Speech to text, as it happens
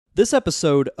This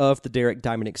episode of the Derek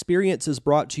Diamond Experience is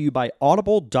brought to you by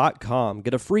Audible.com.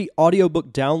 Get a free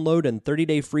audiobook download and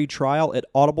 30-day free trial at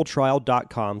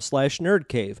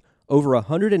audibletrial.com/nerdcave. Over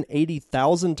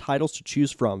 180,000 titles to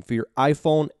choose from for your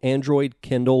iPhone, Android,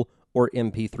 Kindle, or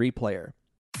MP3 player.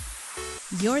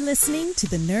 You're listening to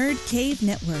the Nerd Cave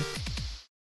Network.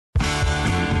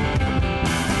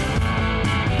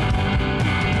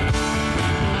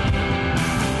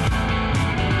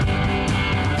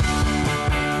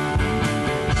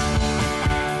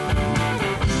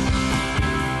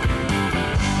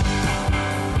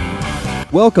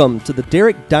 Welcome to the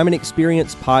Derek Diamond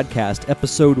Experience Podcast,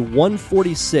 episode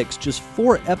 146, just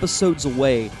 4 episodes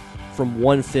away from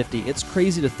 150. It's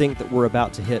crazy to think that we're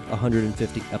about to hit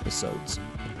 150 episodes.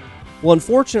 Well,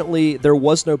 unfortunately, there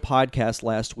was no podcast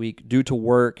last week due to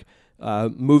work,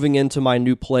 moving into my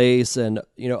new place, and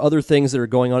other things that are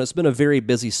going on. It's been a very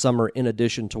busy summer in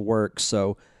addition to work,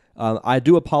 so I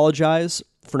do apologize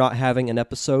for not having an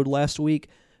episode last week.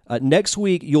 Next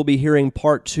week, you'll be hearing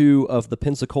part 2 of the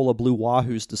Pensacola Blue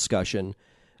Wahoos discussion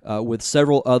with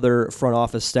several other front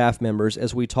office staff members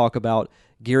as we talk about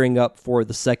gearing up for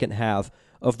the second half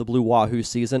of the Blue Wahoo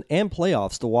season and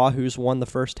playoffs. The Wahoos won the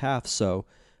first half, so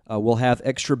we'll have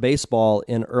extra baseball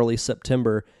in early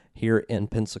September here in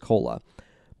Pensacola.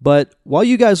 But while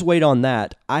you guys wait on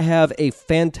that, I have a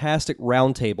fantastic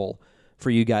roundtable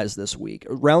for you guys this week.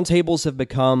 Roundtables have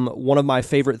become one of my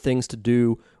favorite things to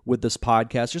do with this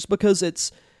podcast, just because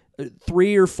it's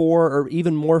 3 or 4 or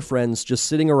even more friends just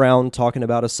sitting around talking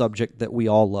about a subject that we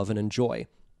all love and enjoy.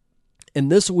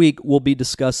 And this week, we'll be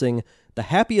discussing the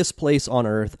happiest place on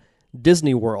earth,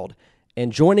 Disney World.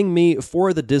 And joining me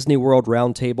for the Disney World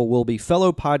Roundtable will be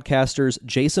fellow podcasters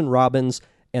Jason Robbins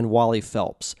and Wally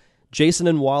Phelps. Jason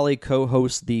and Wally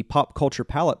co-host the Pop Culture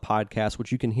Palette podcast,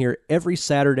 which you can hear every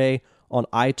Saturday on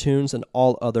iTunes and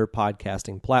all other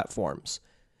podcasting platforms.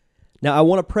 Now, I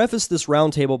want to preface this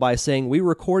roundtable by saying we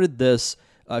recorded this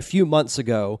a few months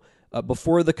ago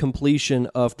before the completion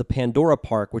of the Pandora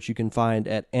Park, which you can find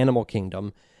at Animal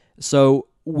Kingdom. So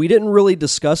we didn't really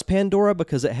discuss Pandora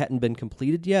because it hadn't been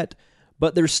completed yet,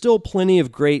 but there's still plenty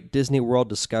of great Disney World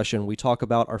discussion. We talk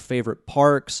about our favorite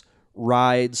parks,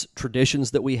 rides,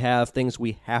 traditions that we have, things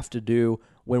we have to do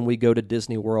when we go to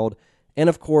Disney World, and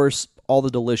of course, all the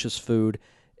delicious food.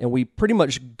 And we pretty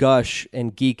much gush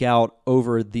and geek out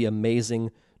over the amazing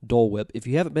Dole Whip. If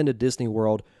you haven't been to Disney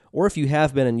World, or if you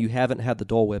have been and you haven't had the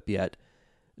Dole Whip yet,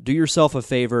 do yourself a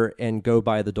favor and go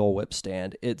by the Dole Whip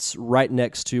stand. It's right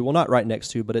next to, well, not right next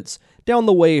to, but it's down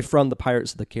the way from the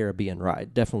Pirates of the Caribbean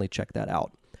ride. Definitely check that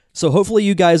out. So hopefully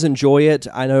you guys enjoy it.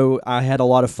 I know I had a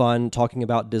lot of fun talking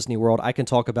about Disney World. I can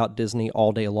talk about Disney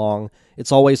all day long.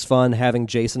 It's always fun having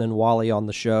Jason and Wally on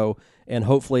the show, and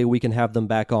hopefully we can have them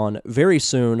back on very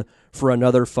soon for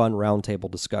another fun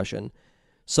roundtable discussion.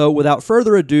 So without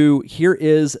further ado, here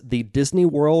is the Disney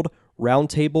World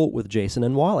Roundtable with Jason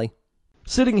and Wally.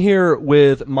 Sitting here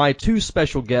with my 2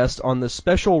 special guests on the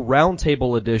special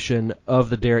roundtable edition of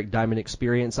the Derek Diamond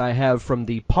Experience, I have from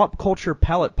the Pop Culture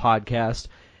Palette podcast,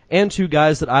 and 2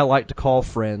 guys that I like to call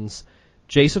friends,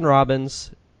 Jason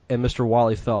Robbins and Mr.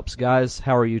 Wally Phelps. Guys,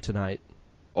 how are you tonight?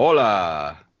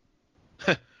 Hola.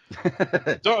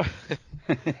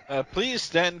 Please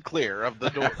stand clear of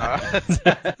the door.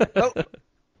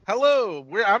 Hello,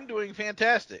 I'm doing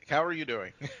fantastic. How are you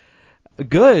doing?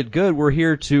 Good. We're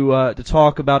here to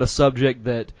talk about a subject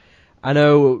that I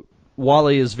know,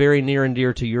 Wally, is very near and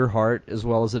dear to your heart, as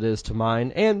well as it is to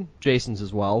mine, and Jason's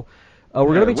as well. We're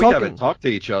going to be talking. We haven't talked to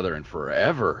each other in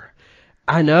forever.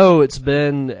 I know, it's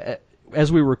been,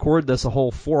 as we record this, a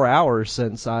whole 4 hours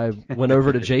since I went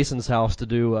over to Jason's house to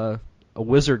do a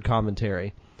wizard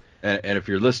commentary. And if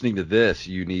you're listening to this,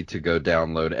 you need to go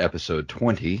download episode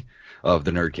 20 of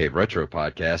the Nerd Cave Retro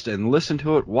podcast and listen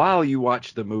to it while you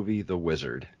watch the movie The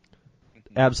Wizard.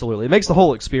 Absolutely. It makes the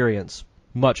whole experience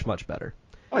much, much better.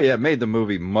 Oh, yeah, it made the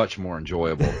movie much more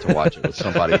enjoyable to watch it with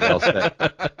somebody else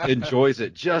that enjoys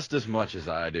it just as much as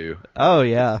I do. Oh,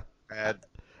 yeah.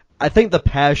 I think the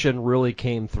passion really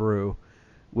came through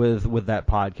with that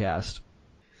podcast.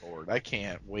 Lord, I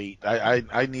can't wait.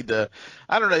 I need to.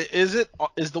 I don't know.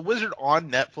 Is The Wizard on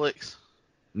Netflix?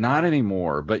 Not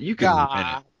anymore, but you can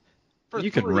rent it.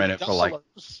 You can rent it for like.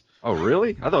 Oh,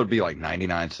 really? I thought it would be like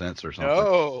 99 cents or something.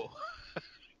 No,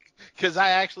 because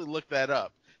I actually looked that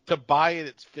up. To buy it,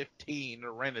 it's 15. To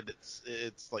rent it,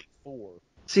 it's like 4.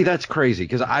 See, that's crazy,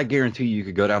 because I guarantee you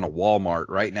could go down to Walmart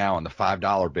right now in the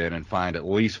 $5 bin and find at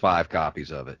least 5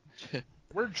 copies of it.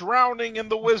 We're drowning in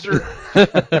The Wizard.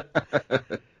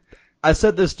 I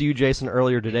said this to you, Jason,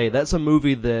 earlier today. That's a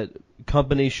movie that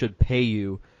companies should pay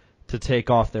you to take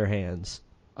off their hands.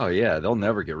 Oh yeah, they'll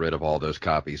never get rid of all those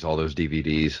copies, all those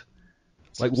DVDs.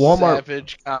 Like Walmart.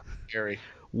 Savage commentary.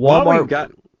 While we've Walmart.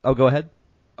 got, Oh, go ahead.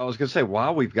 I was gonna say,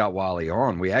 while we've got Wally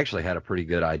on, we actually had a pretty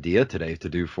good idea today to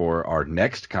do for our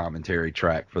next commentary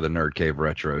track for the Nerd Cave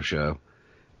Retro Show.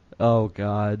 Oh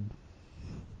God.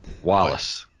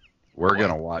 Wallace, we're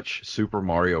gonna watch Super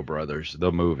Mario Brothers,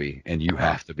 the movie, and you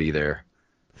have to be there.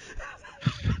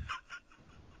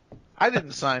 I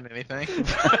didn't sign anything.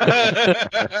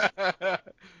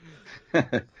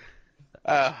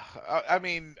 I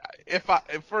mean, if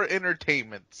for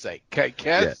entertainment's sake, okay,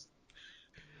 Kes,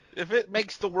 if it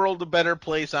makes the world a better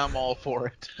place, I'm all for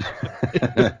it.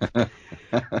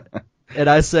 And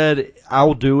I said,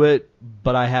 I'll do it,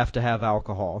 but I have to have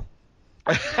alcohol.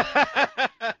 I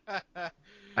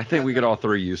think we could all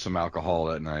three use some alcohol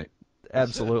that night.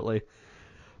 Absolutely.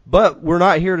 But we're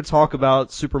not here to talk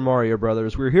about Super Mario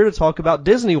Brothers. We're here to talk about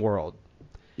Disney World.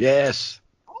 Yes.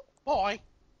 Oh boy.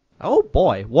 Oh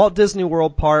boy, Walt Disney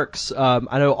World parks.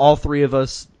 I know all three of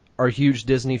us are huge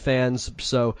Disney fans,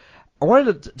 so I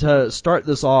wanted to start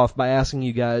this off by asking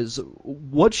you guys,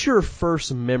 what's your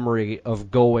first memory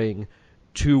of going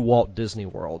to Walt Disney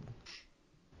World?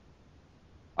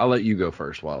 I'll let you go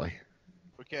first, Wally.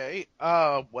 Okay.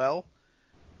 Well,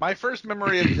 my first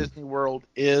memory of Disney World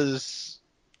is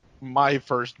my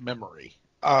first memory.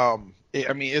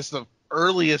 It's the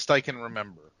earliest I can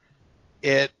remember.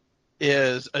 It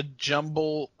is a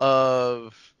jumble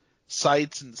of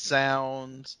sights and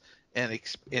sounds and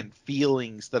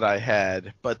feelings that I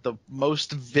had, but the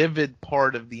most vivid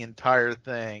part of the entire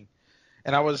thing,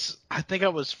 and it was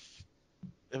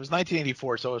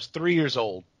 1984, so I was 3 years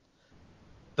old.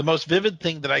 The most vivid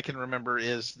thing that I can remember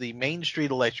is the Main Street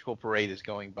Electrical Parade is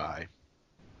going by,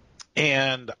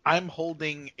 and I'm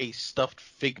holding a stuffed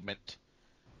Figment,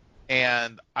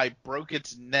 and I broke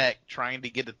its neck trying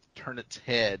to get it to turn its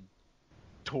head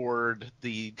toward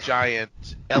the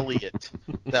giant Elliot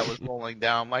that was rolling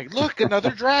down. Like, look, another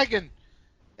dragon.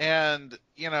 And,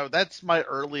 that's my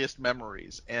earliest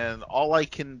memories. And all I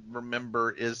can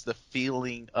remember is the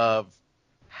feeling of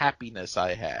happiness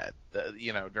I had,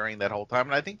 during that whole time.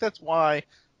 And I think that's why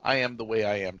I am the way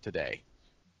I am today.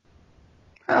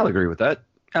 I'll agree with that.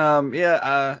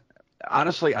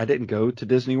 Honestly, I didn't go to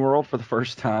Disney World for the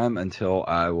first time until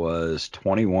I was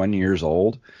 21 years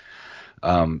old.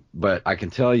 But I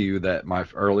can tell you that my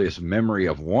earliest memory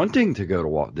of wanting to go to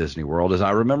Walt Disney World is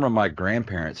I remember my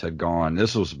grandparents had gone.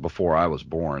 This was before I was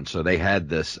born. So they had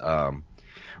this,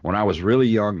 when I was really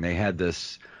young, they had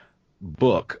this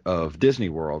book of Disney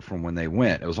World from when they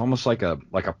went. It was almost like a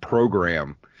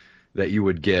program that you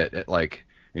would get at a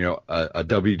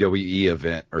WWE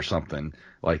event or something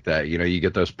like that. You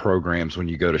get those programs when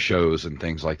you go to shows and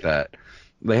things like that.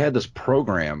 They had this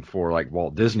program for like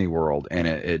Walt Disney World, and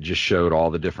it just showed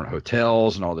all the different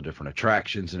hotels and all the different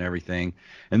attractions and everything.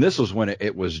 And this was when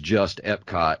it was just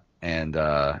Epcot and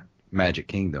Magic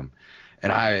Kingdom.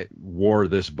 And I wore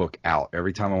this book out.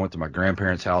 Every time I went to my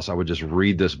grandparents' house, I would just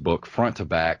read this book front to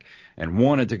back and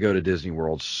wanted to go to Disney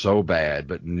World so bad,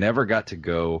 but never got to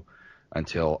go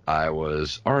until I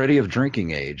was already of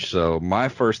drinking age. So my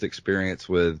first experience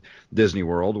with Disney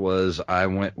World was I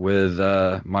went with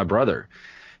my brother,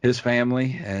 his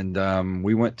family, and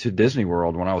we went to Disney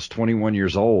World when I was 21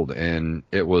 years old, and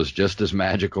it was just as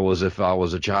magical as if I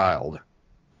was a child.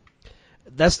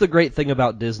 That's the great thing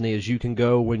about Disney is you can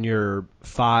go when you're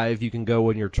 5, you can go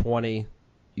when you're 20,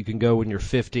 you can go when you're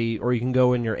 50, or you can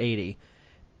go when you're 80.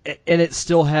 And it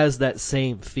still has that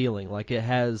same feeling. Like it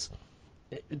has,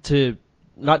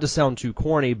 not to sound too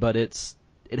corny, but it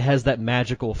has that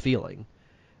magical feeling.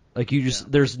 Like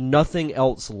there's nothing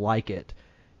else like it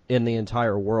in the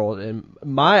entire world. And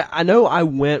I know I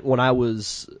went when I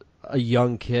was a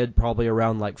young kid, probably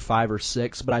around like 5 or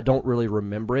 6, but I don't really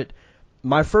remember it.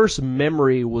 My first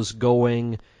memory was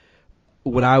going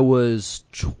when I was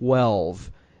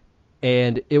 12,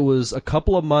 and it was a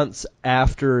couple of months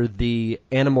after the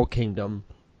Animal Kingdom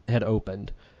had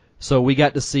opened. So we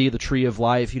got to see the Tree of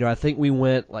Life. I think we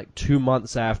went like 2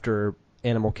 months after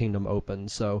Animal Kingdom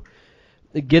opened. So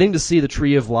getting to see the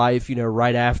Tree of Life,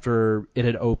 right after it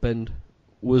had opened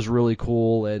was really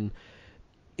cool. And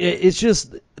it's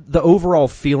just the overall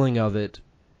feeling of it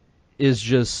is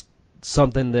just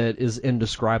something that is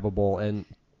indescribable. And,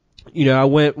 I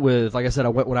went when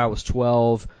I was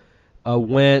 12.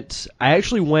 I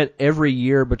actually went every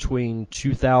year between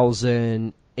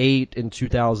 2008 and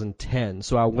 2010.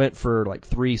 So I went for like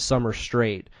 3 summers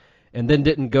straight and then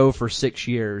didn't go for 6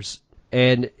 years.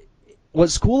 And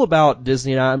what's cool about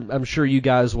Disney, and I'm sure you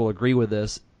guys will agree with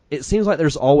this, it seems like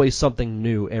there's always something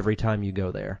new every time you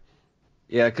go there.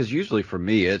 Yeah, because usually for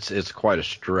me, it's quite a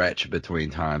stretch between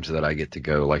times that I get to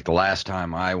go. Like the last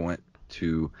time I went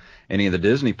to any of the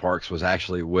Disney parks was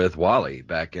actually with Wally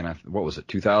back in, what was it,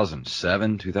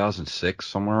 2007, 2006,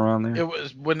 somewhere around there? It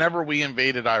was whenever we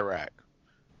invaded Iraq.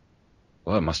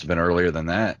 Well, it must have been earlier than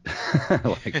that.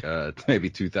 Like maybe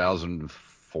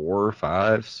 2004 or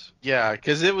 5. Yeah,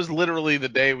 because it was literally the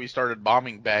day we started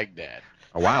bombing Baghdad.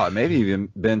 Oh, wow, it may have even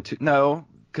been no,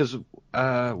 because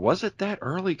was it that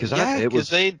early? Because it was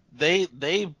they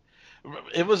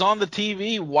it was on the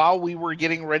TV while we were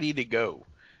getting ready to go.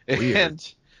 Weird.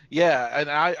 And yeah, and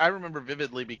I remember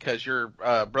vividly because your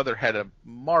brother had a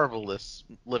marvelous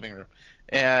living room,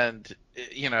 and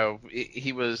you know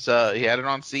he was he had it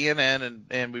on CNN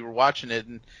and we were watching it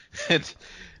and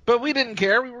but we didn't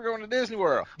care. We were going to Disney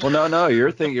World. Well, no,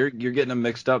 you're getting them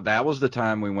mixed up. That was the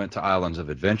time we went to Islands of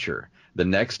Adventure. The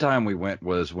next time we went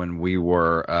was when we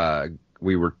were in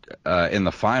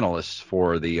the finalists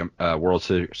for the World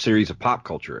Series of Pop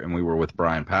Culture, and we were with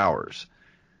Brian Powers.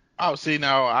 Oh, see,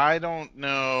 now I don't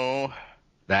know.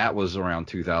 That was around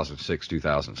 2006,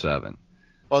 2007.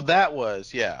 Well, that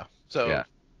was, yeah. So,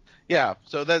 yeah.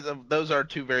 So those are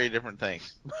two very different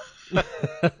things.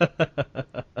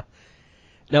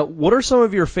 Now, what are some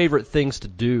of your favorite things to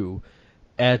do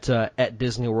at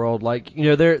Disney World? Like, you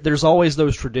know, there's always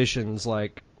those traditions,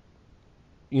 like,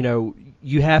 you know,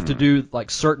 you have to do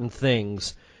like certain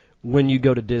things when you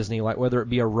go to Disney, like whether it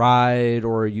be a ride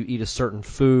or you eat a certain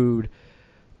food.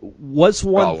 What's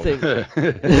one thing?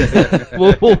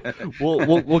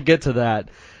 We'll get to that.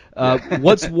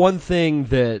 What's one thing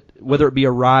that, whether it be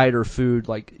a ride or food,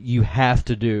 like you have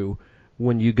to do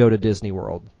when you go to Disney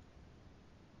World?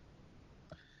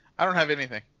 I don't have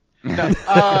anything. No.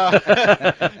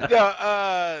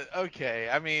 Okay.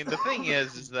 I mean, the thing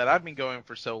is that I've been going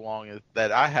for so long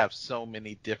that I have so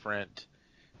many different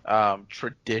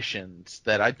traditions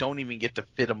that I don't even get to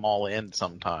fit them all in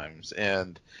sometimes.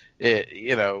 And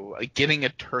you know, getting a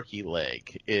turkey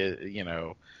leg, you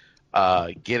know,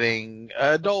 getting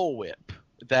a Dole Whip.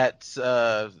 That's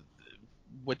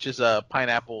which is a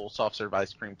pineapple soft serve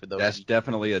ice cream for those. That's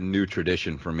definitely a new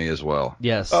tradition for me as well.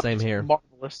 Yes, same here.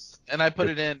 Marvelous. And I put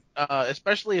it in,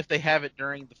 especially if they have it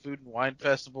during the Food and Wine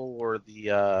Festival or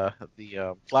the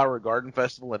Flower Garden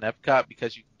Festival in Epcot,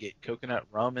 because you can get coconut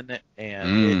rum in it.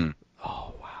 And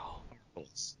oh wow,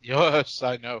 yes,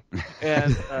 I know.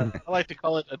 And I like to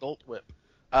call it Adult Whip.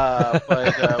 But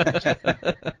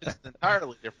it's an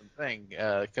entirely different thing.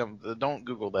 Don't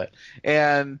Google that.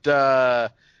 And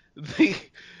the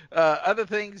other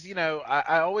things, you know,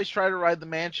 I always try to ride the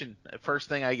mansion first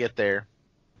thing I get there.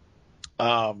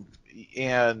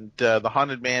 And the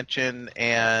Haunted Mansion,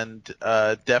 and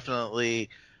definitely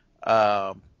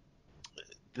the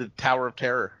Tower of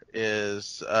Terror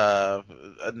is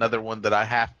another one that I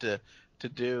have to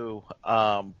do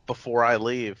before I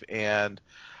leave. And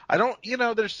I don't, you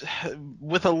know, there's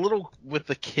with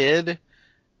the kid,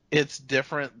 it's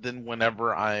different than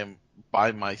whenever I'm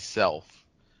by myself.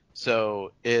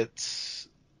 So it's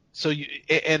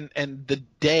and the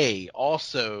day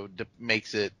also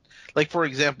makes it, like, for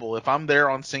example, if I'm there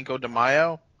on Cinco de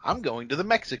Mayo, I'm going to the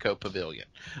Mexico Pavilion.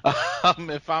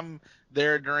 If I'm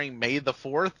there during May the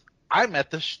 4th, I'm at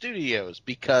the studios,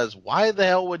 because why the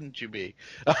hell wouldn't you be?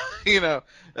 You know,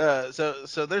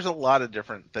 so there's a lot of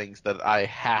different things that I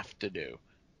have to do.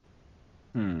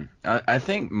 I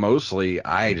think mostly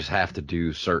I just have to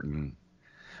do certain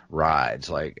rides.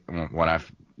 Like when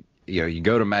you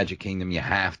go to Magic Kingdom, you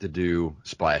have to do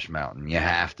Splash Mountain. You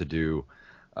have to do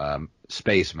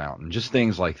Space Mountain, just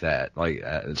things like that. Like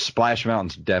Splash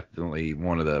Mountain's definitely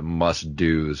one of the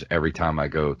must-dos every time I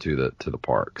go to the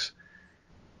parks.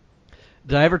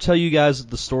 Did I ever tell you guys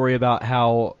the story about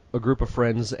how a group of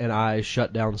friends and I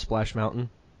shut down Splash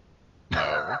Mountain?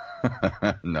 No.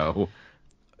 No.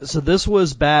 So this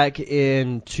was back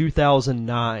in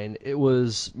 2009. It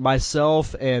was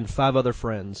myself and 5 other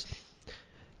friends.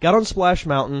 Got on Splash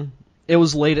Mountain. It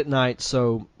was late at night,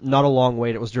 so not a long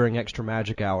wait. It was during extra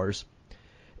magic hours.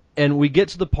 And we get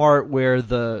to the part where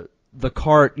the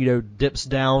cart, you know, dips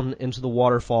down into the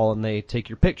waterfall and they take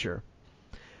your picture.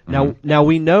 Now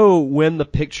we know when the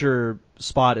picture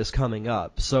spot is coming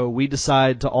up, so we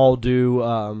decide to all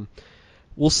do,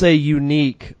 we'll say,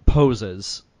 unique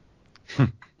poses.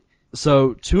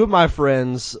 So 2 of my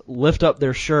friends lift up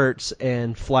their shirts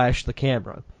and flash the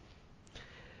camera.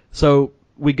 So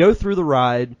we go through the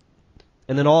ride,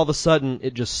 and then all of a sudden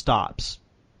it just stops.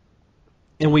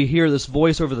 And we hear this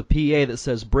voice over the PA that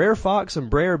says, "Brer Fox and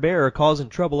Brer Bear are causing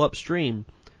trouble upstream.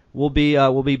 We'll be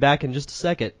back in just a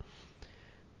second."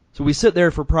 So we sit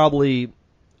there for probably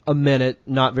a minute,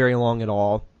 not very long at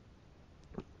all.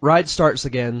 Ride starts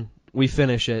again. We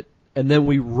finish it, and then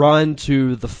we run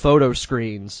to the photo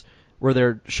screens where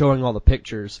they're showing all the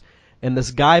pictures. And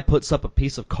this guy puts up a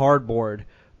piece of cardboard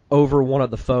over one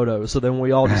of the photos. So then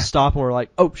we all just stop and we're like,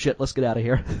 "Oh shit, let's get out of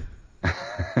here."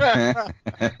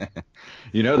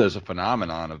 You know, there's a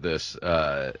phenomenon of this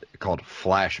called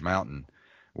Flash Mountain,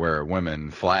 where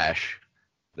women flash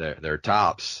their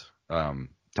tops,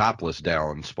 topless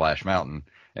down Splash Mountain,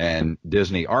 and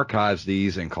Disney archives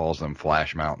these and calls them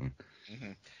Flash Mountain.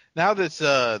 Mm-hmm. Now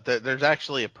there's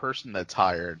actually a person that's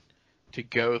hired to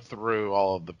go through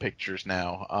all of the pictures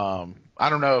now. I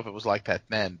don't know if it was like that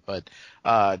then, but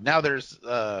now there's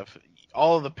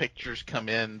all of the pictures come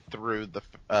in through the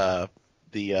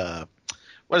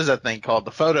what is that thing called?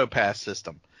 The PhotoPass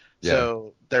system. Yeah.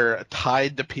 So they're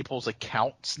tied to people's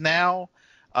accounts now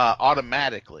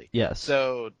automatically. Yes.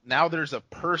 So now there's a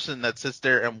person that sits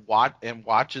there and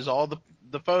watches all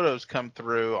the photos come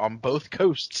through on both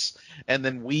coasts and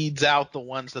then weeds out the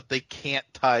ones that they can't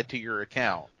tie to your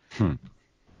account.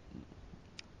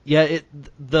 Yeah,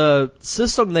 the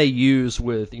system they use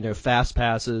with, fast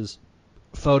passes,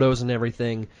 photos and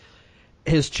everything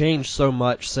has changed so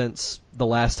much since the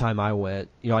last time I went.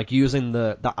 Like using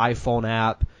the iPhone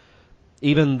app,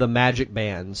 even the Magic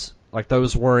Bands, like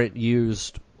those weren't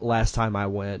used last time I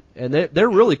went. And they're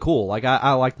really cool. Like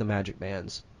I like the Magic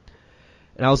Bands.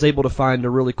 And I was able to find a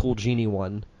really cool Genie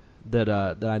one that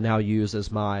I now use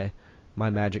as my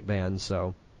Magic Band.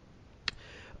 So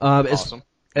awesome.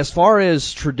 As far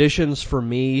as traditions for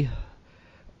me,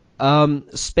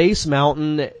 Space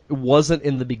Mountain wasn't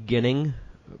in the beginning,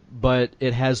 but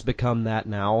it has become that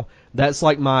now. That's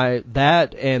like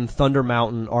that and Thunder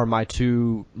Mountain are my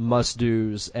two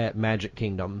must-dos at Magic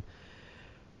Kingdom.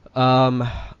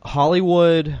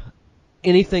 Hollywood,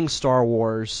 anything Star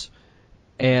Wars,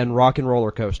 and Rock and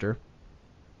Roller Coaster.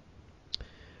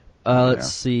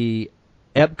 Let's see,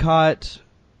 Epcot,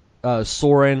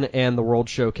 Soarin', and the World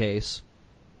Showcase.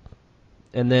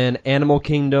 And then Animal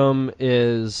Kingdom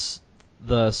is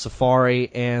the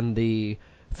Safari and the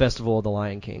Festival of the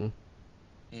Lion King.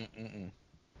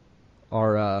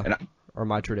 Are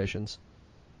my traditions.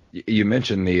 You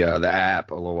mentioned the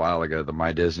app a little while ago, the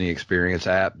My Disney Experience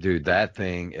app. Dude, that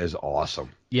thing is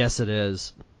awesome. Yes, it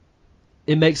is.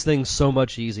 It makes things so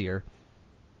much easier.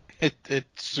 It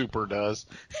super does.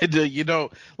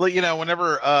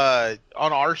 Whenever on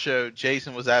our show,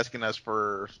 Jason was asking us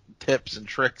for tips and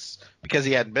tricks because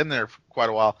he hadn't been there for quite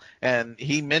a while, and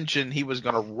he mentioned he was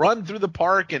going to run through the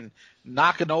park and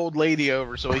knock an old lady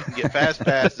over so he can get fast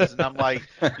passes, and I'm like,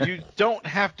 you don't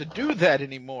have to do that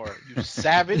anymore, you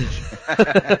savage.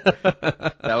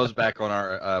 That was back on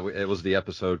our it was the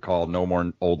episode called No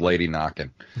More Old Lady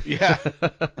Knocking. Yeah.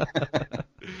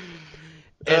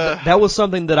 That was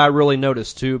something that I really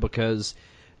noticed too, because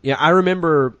I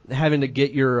remember having to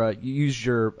get use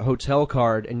your hotel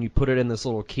card and you put it in this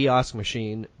little kiosk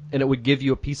machine and it would give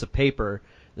you a piece of paper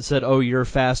that said, "Oh, your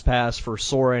fast pass for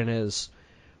Soarin' is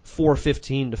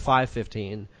 4:15 to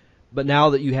 5:15." But now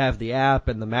that you have the app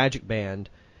and the Magic Band,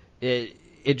 it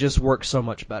just works so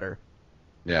much better.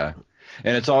 Yeah,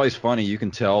 and it's always funny. You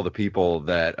can tell the people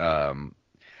that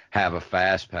have a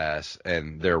fast pass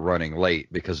and they're running late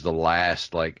because the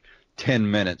last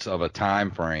 10 minutes of a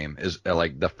time frame is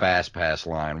the fast pass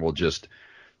line will just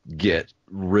get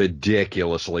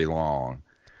ridiculously long.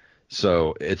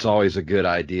 So it's always a good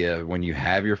idea when you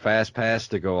have your fast pass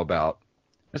to go about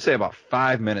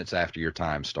 5 minutes after your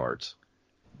time starts.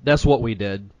 That's what we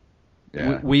did.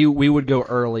 Yeah. We would go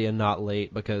early and not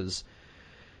late because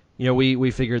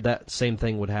we figured that same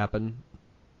thing would happen.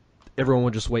 Everyone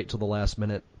would just wait till the last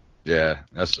minute. Yeah,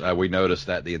 that's we noticed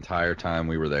that the entire time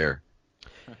we were there.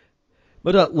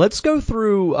 But let's go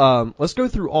through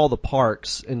all the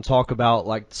parks and talk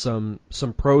about some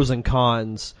pros and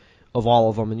cons of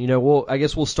all of them. And I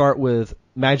guess we'll start with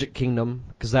Magic Kingdom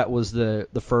because that was the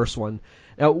first one.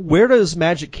 Now, where does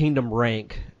Magic Kingdom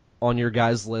rank on your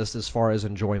guys' list as far as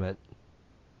enjoyment?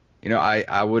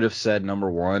 I would have said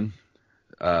number one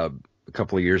a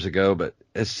couple of years ago, but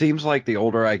it seems like the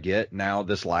older I get now,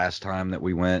 this last time that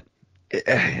we went,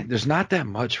 there's not that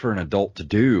much for an adult to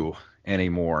do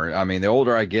anymore. I mean, the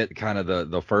older I get, kind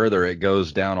of the further it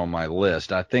goes down on my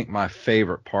list. I think my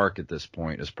favorite park at this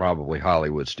point is probably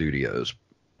Hollywood Studios.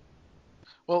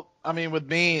 Well, I mean, with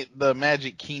me, the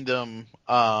Magic Kingdom,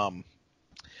 I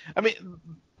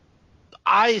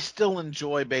still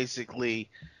enjoy basically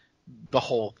the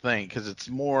whole thing because it's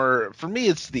more, for me,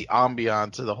 it's the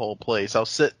ambiance of the whole place. I'll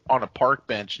sit on a park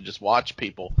bench and just watch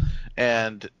people.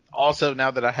 And also,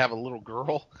 now that I have a little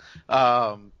girl,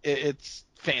 it's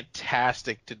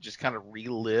fantastic to just kind of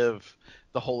relive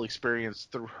the whole experience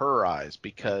through her eyes,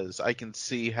 because I can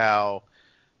see how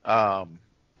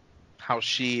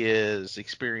she is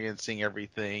experiencing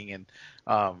everything, and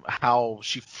how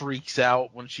she freaks out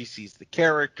when she sees the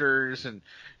characters, and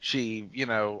she,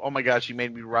 oh my gosh, she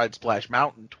made me ride Splash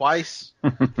Mountain twice.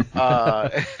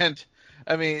 And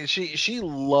I mean, she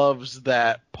loves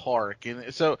that park,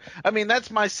 and so I mean that's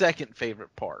my second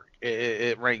favorite park.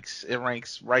 It ranks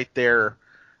right there.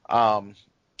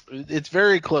 It's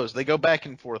very close. They go back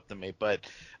and forth to me, but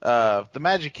the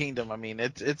Magic Kingdom, I mean,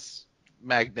 it's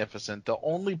magnificent. The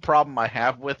only problem I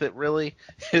have with it really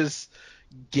is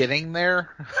getting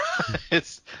there.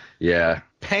 It's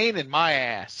pain in my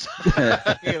ass.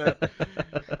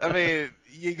 I mean,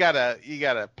 you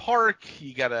gotta park,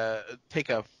 you gotta take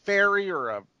a ferry or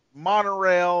a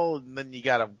monorail, and then you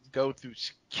gotta go through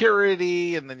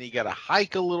security, and then you gotta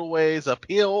hike a little ways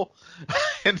uphill.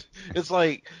 And it's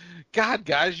like, God,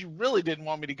 guys, you really didn't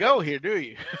want me to go here, do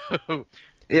you?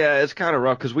 Yeah, it's kind of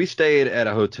rough because we stayed at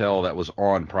a hotel that was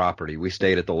on property. We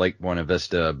stayed at the Lake Buena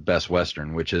Vista Best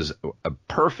Western, which is a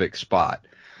perfect spot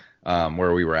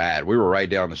where we were at. We were right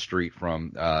down the street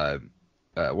from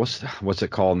what's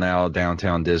it called now?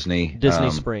 Downtown Disney.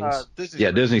 Disney Springs.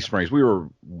 Disney Springs. We were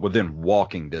within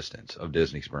walking distance of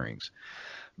Disney Springs.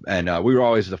 And we were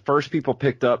always the first people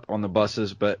picked up on the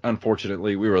buses, but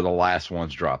unfortunately we were the last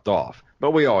ones dropped off.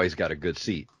 But we always got a good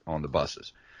seat on the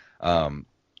buses.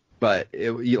 But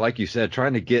like you said,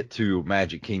 trying to get to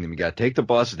Magic Kingdom, you got to take the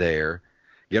bus there,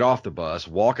 get off the bus,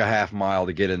 walk a half mile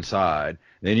to get inside.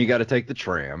 Then you got to take the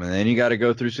tram, and then you got to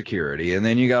go through security, and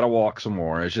then you got to walk some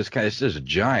more. It's just a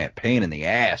giant pain in the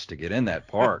ass to get in that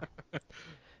park.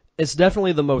 It's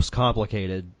definitely the most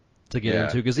complicated to get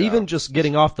into, because even just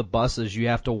getting off the buses, you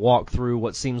have to walk through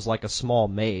what seems like a small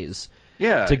maze.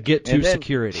 Yeah, to get to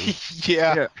security.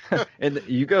 Yeah. And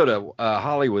you go to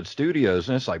Hollywood Studios,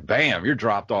 and it's like, bam, you're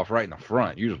dropped off right in the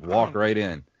front. You just walk right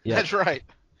in. Yeah. That's right.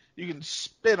 You can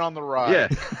spin on the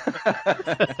ride.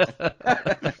 Yeah.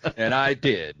 And I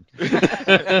did.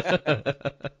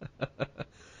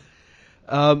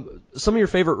 Some of your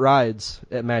favorite rides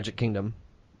at Magic Kingdom?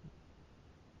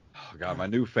 Oh, God, my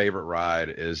new favorite ride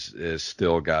is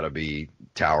still got to be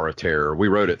Tower of Terror. We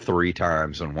rode it 3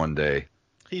 times in one day.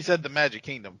 He said the Magic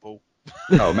Kingdom, fool.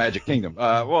 Oh, Magic Kingdom.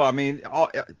 Well, I mean,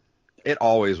 it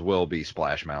always will be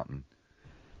Splash Mountain.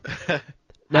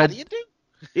 How do you do?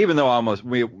 Even though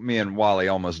me and Wally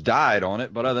almost died on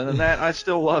it, but other than that, I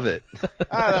still love it.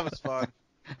 That was fun.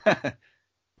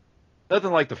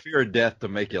 Nothing like the fear of death to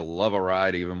make you love a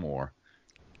ride even more.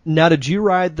 Now, did you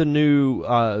ride the new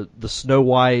the Snow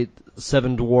White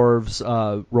Seven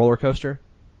Dwarves roller coaster?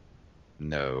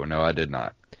 No, I did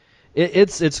not.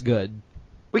 It's good.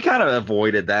 We kind of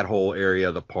avoided that whole area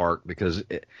of the park because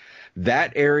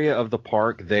that area of the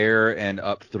park there and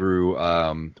up through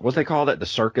what they call that, the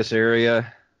circus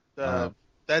area.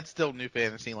 That's still New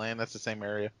Fantasyland. That's the same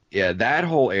area. Yeah, that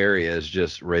whole area is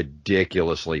just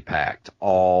ridiculously packed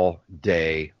all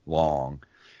day long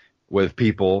with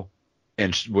people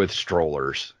and with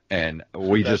strollers, and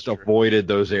we just avoided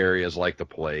those areas like the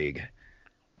plague.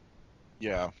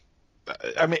 Yeah,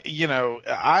 I mean,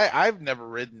 I've never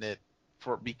ridden it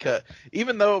because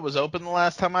even though it was open the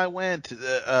last time I went,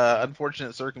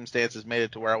 unfortunate circumstances made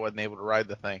it to where I wasn't able to ride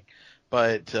the thing.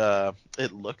 But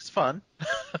it looks fun.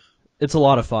 It's a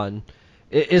lot of fun.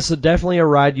 It's definitely a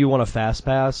ride you want to fast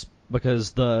pass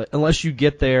because unless you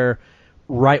get there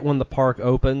right when the park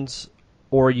opens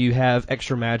or you have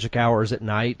extra magic hours at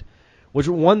night, which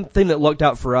one thing that looked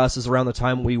out for us is around the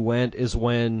time we went is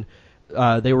when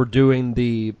they were doing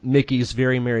the Mickey's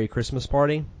Very Merry Christmas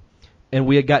Party. And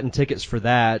we had gotten tickets for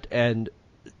that, and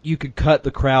you could cut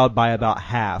the crowd by about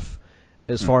half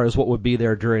as far as what would be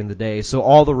there during the day. So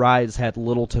all the rides had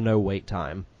little to no wait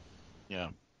time.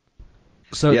 Yeah.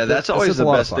 So yeah, that's always the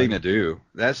best thing to do.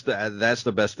 That's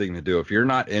the best thing to do. If you're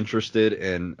not interested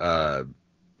in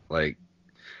like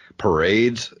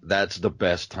parades, that's the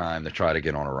best time to try to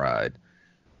get on a ride.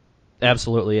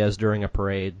 Absolutely, as during a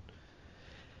parade.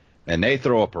 And they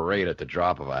throw a parade at the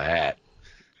drop of a hat.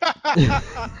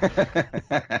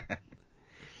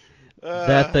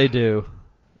 That they do.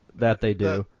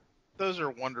 Those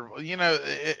are wonderful.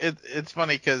 It's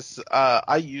funny because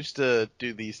I used to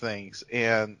do these things,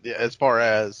 and as far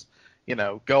as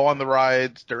go on the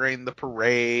rides during the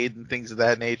parade and things of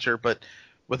that nature. But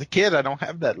with a kid, I don't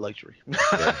have that luxury.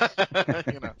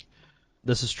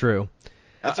 This is true.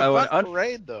 It's a fun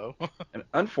parade, though. And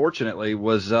unfortunately,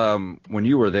 was when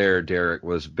you were there, Derek,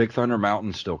 was Big Thunder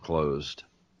Mountain still closed?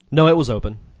 No, it was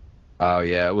open. Oh,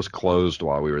 yeah, it was closed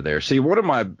while we were there. See, one of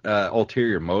my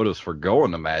ulterior motives for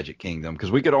going to Magic Kingdom, because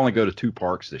we could only go to 2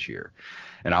 parks this year,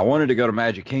 And I wanted to go to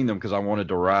Magic Kingdom because I wanted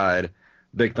to ride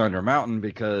Big Thunder Mountain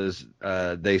because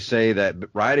they say that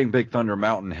riding Big Thunder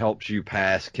Mountain helps you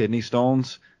pass kidney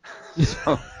stones.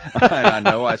 So, and I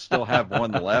know I still have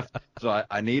one left, so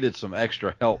I needed some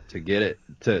extra help to get it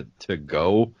to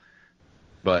go.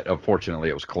 But unfortunately,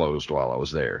 it was closed while I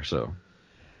was there. So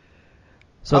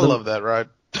I love that ride.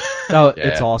 Oh, Yeah.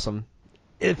 It's awesome.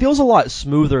 It feels a lot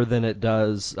smoother than it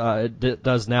does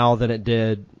now than it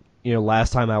did,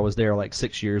 last time I was there like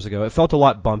 6 years ago. It felt a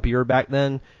lot bumpier back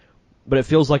then, but it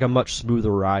feels like a much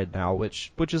smoother ride now,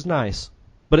 which is nice.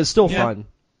 But it's still fun.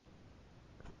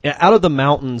 Yeah, out of the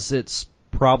mountains, it's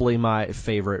probably my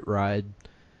favorite ride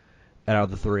out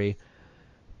of the three.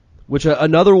 Which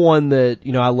another one that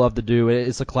I love to do,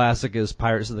 it's a classic, is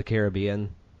Pirates of the Caribbean.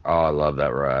 Oh, I love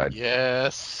that ride.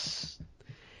 Yes.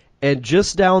 And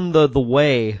just down the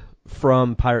way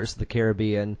from Pirates of the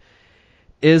Caribbean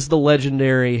is the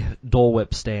legendary Dole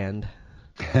Whip stand.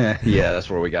 Yeah, that's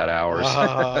where we got ours.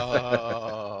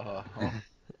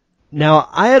 Now,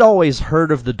 I had always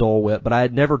heard of the Dole Whip, but I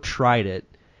had never tried it.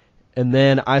 And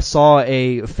then I saw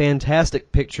a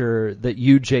fantastic picture that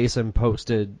you, Jason,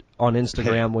 posted on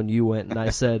Instagram when you went, and I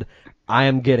said, I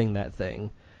am getting that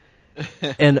thing.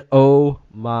 And oh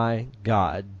my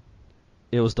God,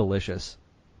 it was delicious.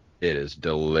 It is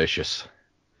delicious.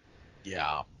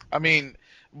 Yeah. I mean,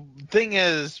 thing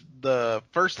is, the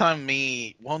first time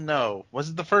was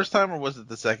it the first time or was it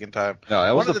the second time? No,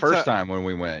 that was the first time when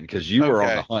we went, because you were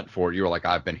on the hunt for it. You were like,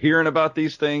 I've been hearing about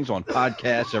these things on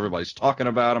podcasts. Everybody's talking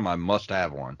about them. I must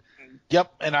have one.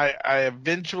 Yep, and I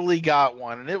eventually got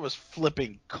one, and it was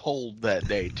flipping cold that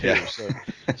day, too. Yeah.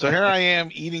 So here I am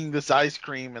eating this ice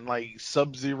cream in, like,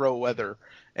 sub-zero weather,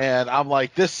 and I'm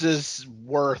like, this is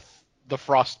worth the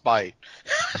frostbite.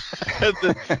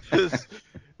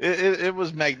 It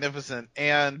was magnificent.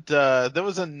 And there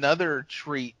was another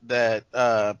treat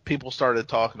that people started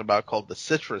talking about called the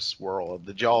Citrus Swirl.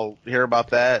 Did y'all hear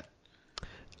about that?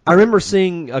 I remember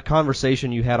seeing a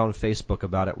conversation you had on Facebook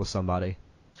about it with somebody.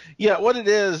 Yeah, what it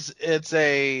is, it's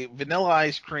a vanilla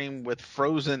ice cream with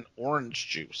frozen orange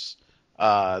juice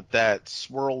that's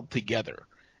swirled together.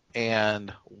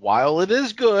 And while it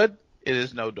is good, it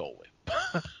is no Dole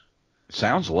Whip.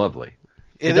 Sounds lovely.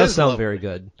 It does sound very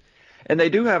good. And they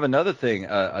do have another thing,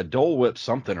 a Dole Whip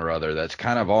something or other that's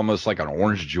kind of almost like an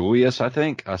Orange Julius, I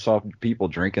think. I saw people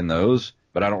drinking those,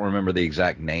 but I don't remember the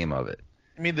exact name of it.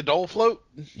 You mean the Dole Float?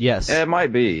 Yes. It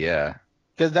might be, yeah.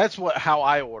 Because that's how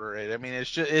I order it. I mean,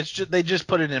 it's just they just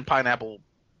put it in pineapple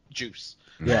juice.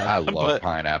 Yeah, I love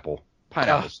pineapple.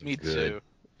 Pineapple's me good. too.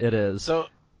 It is. So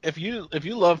if you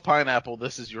love pineapple,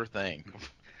 this is your thing.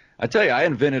 I tell you, I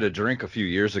invented a drink a few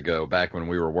years ago back when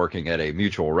we were working at a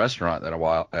mutual restaurant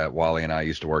that Wally and I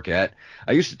used to work at.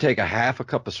 I used to take a half a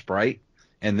cup of Sprite,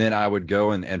 and then I would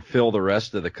go and fill the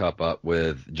rest of the cup up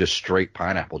with just straight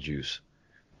pineapple juice.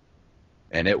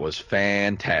 And it was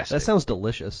fantastic. That sounds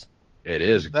delicious. It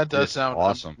is. That does sound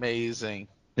awesome. Amazing.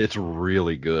 It's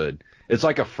really good. It's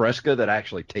like a Fresca that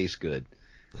actually tastes good.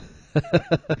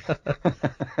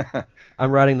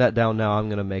 I'm writing that down now. I'm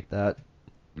going to make that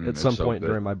at some point good.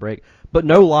 during my break. But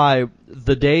no lie,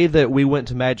 the day that we went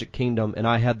to Magic Kingdom and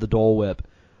I had the Dole Whip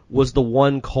was the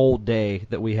one cold day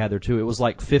that we had there too. It was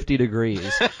like 50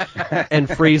 degrees and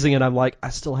freezing, and I'm like, I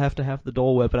still have to have the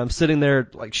Dole Whip, and I'm sitting there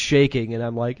like shaking, and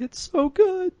I'm like, it's so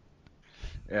good.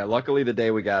 Yeah, luckily the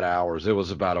day we got ours, it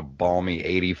was about a balmy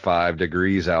 85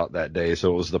 degrees out that day,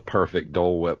 so it was the perfect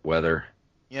Dole Whip weather.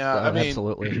 Yeah, I mean,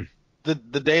 absolutely. The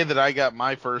day that I got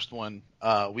my first one,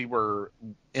 we were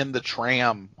in the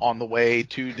tram on the way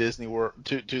to Disney World,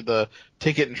 to the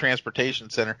Ticket and Transportation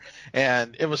Center,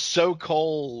 and it was so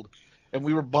cold, and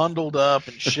we were bundled up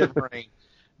and shivering.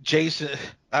 Jason,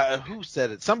 who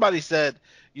said it? Somebody said,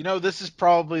 this is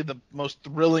probably the most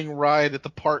thrilling ride at the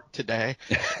park today.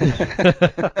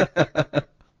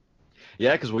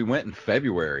 Yeah, because we went in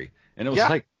February, and it was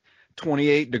like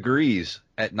 28 degrees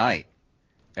at night,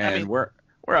 and we're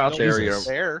out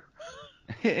there.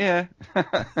 Yeah.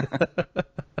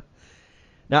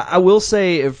 Now, I will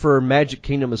say for Magic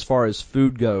Kingdom, as far as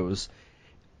food goes,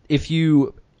 if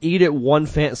you eat at one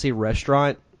fancy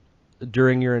restaurant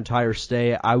during your entire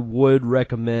stay, I would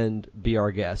recommend Be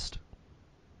Our Guest.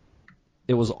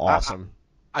 It was awesome.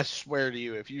 I swear to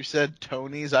you, if you said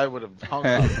Tony's, I would have hung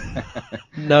up.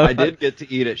 No, I did get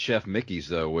to eat at Chef Mickey's,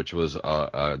 though, which was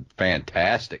a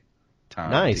fantastic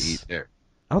time to eat there.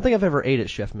 I don't think I've ever ate at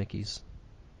Chef Mickey's.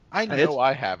 I know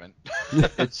I haven't.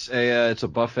 It's a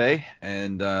buffet,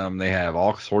 and they have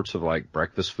all sorts of like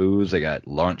breakfast foods. They got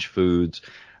lunch foods,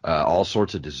 all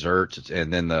sorts of desserts,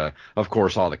 and then of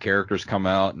course all the characters come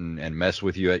out and mess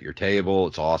with you at your table.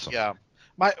 It's awesome. Yeah.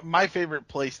 My favorite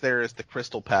place there is the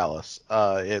Crystal Palace.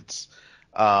 It's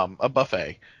a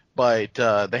buffet, but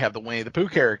they have the Winnie the Pooh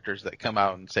characters that come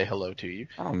out and say hello to you.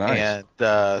 Oh, nice. And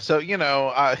so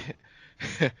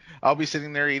I'll be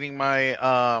sitting there eating my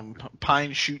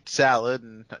pine shoot salad,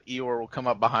 and Eeyore will come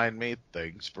up behind me.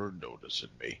 Thanks for noticing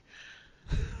me.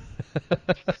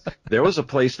 There was a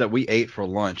place that we ate for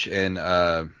lunch in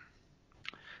the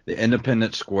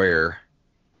Independence Square.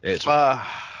 It's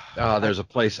there's a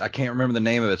place, I can't remember the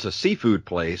name of it. It's a seafood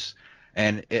place,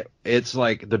 and it's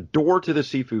like the door to the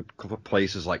seafood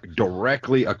place is like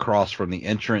directly across from the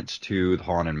entrance to the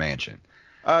Haunted Mansion.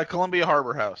 Columbia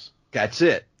Harbor House. That's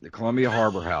it. The Columbia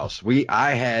Harbor House.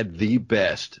 I had the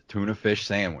best tuna fish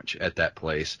sandwich at that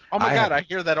place. Oh my God, I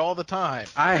hear that all the time.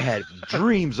 I had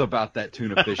dreams about that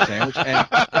tuna fish sandwich. And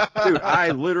dude,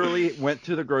 I literally went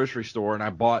to the grocery store and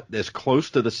I bought this close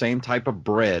to the same type of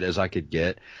bread as I could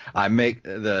get. I make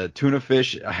the tuna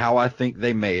fish how I think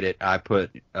they made it. I put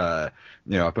I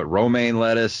put romaine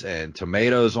lettuce and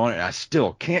tomatoes on it, and I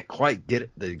still can't quite get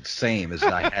it the same as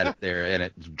I had it there, and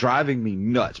it's driving me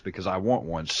nuts because I want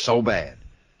one so bad.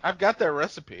 I've got that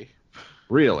recipe.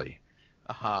 Really?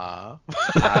 Uh-huh.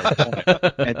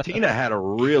 And Tina had a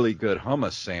really good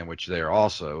hummus sandwich there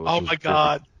also. Oh my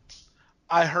God.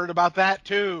 I heard about that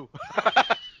too.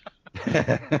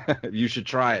 You should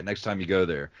try it next time you go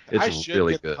there. It's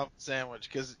really good. The hummus sandwich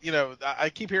because I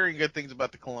keep hearing good things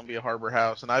about the Columbia Harbor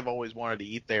House, and I've always wanted to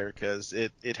eat there because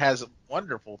it has a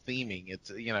wonderful theming. It's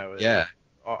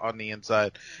on the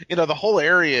inside. The whole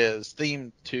area is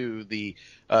themed to the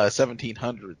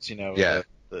 1700s.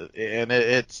 And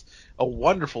it's a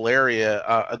wonderful area.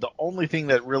 The only thing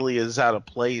that really is out of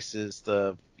place is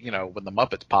when the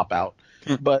Muppets pop out.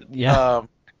 But yeah.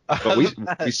 But we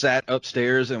sat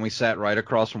upstairs and we sat right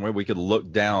across from where we could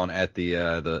look down at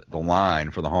the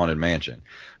line for the Haunted Mansion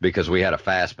because we had a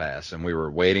fast pass and we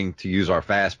were waiting to use our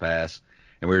fast pass,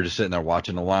 and we were just sitting there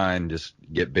watching the line just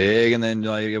get big, and then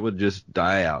it would just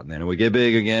die out, and then it would get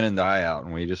big again and die out,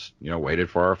 and we just waited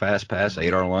for our fast pass,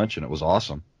 ate our lunch, and it was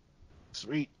awesome.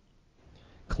 Sweet.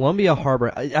 Columbia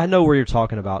Harbor. I know where you're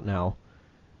talking about now.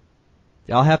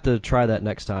 I'll have to try that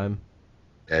next time.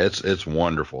 Yeah, it's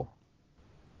wonderful.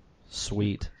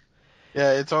 Sweet.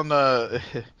 Yeah, it's on the.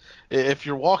 If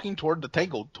you're walking toward the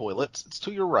Tangled toilets, it's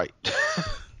to your right.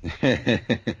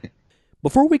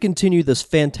 Before we continue this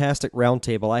fantastic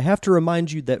roundtable, I have to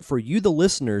remind you that for you, the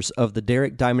listeners of the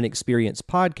Derek Diamond Experience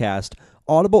podcast,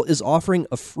 Audible is offering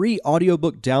a free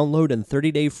audiobook download and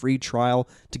 30-day free trial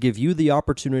to give you the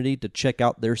opportunity to check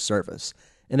out their service.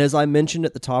 And as I mentioned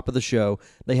at the top of the show,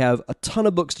 they have a ton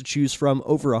of books to choose from,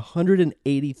 over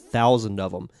 180,000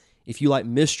 of them. If you like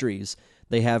mysteries,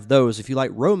 they have those. If you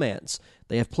like romance,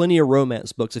 they have plenty of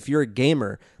romance books. If you're a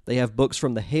gamer, they have books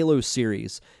from the Halo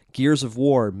series, Gears of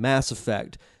War, Mass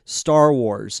Effect, Star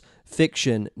Wars,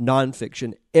 fiction,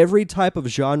 nonfiction, every type of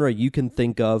genre you can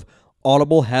think of,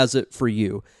 Audible has it for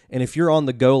you. And if you're on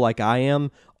the go like I am,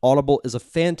 Audible is a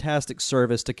fantastic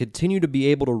service to continue to be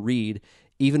able to read,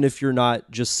 even if you're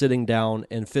not just sitting down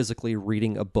and physically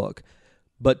reading a book.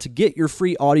 But to get your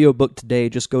free audiobook today,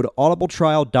 just go to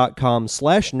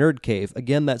audibletrial.com/nerdcave.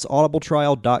 Again, that's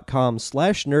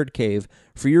audibletrial.com/nerdcave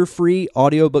for your free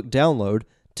audiobook download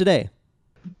today.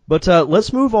 But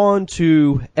let's move on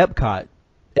to Epcot.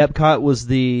 Epcot was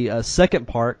the second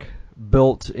park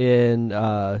built in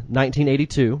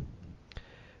 1982.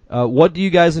 What do you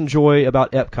guys enjoy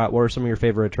about Epcot? What are some of your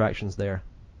favorite attractions there?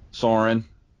 Soarin'.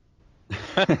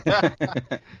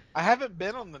 I haven't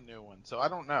been on the new one, so I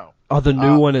don't know. Oh, the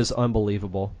new one is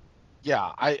unbelievable.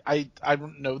 Yeah, I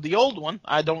know the old one.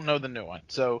 I don't know the new one,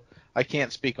 so I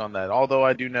can't speak on that. Although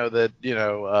I do know that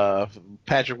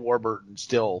Patrick Warburton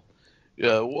still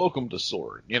welcome to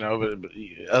Soarin'. But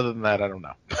other than that, I don't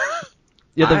know.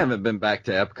 I haven't been back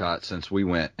to Epcot since we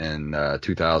went in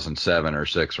 2007 or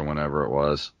 6 or whenever it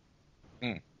was.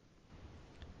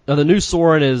 Now, the new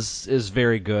Soarin' is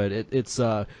very good. It's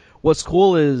what's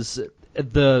cool is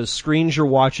the screens you're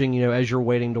watching, as you're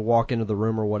waiting to walk into the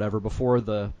room or whatever before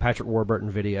the Patrick Warburton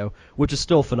video, which is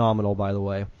still phenomenal, by the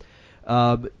way.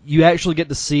 You actually get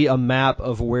to see a map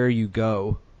of where you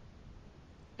go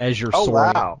as you're soaring. Oh,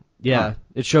 wow. Yeah,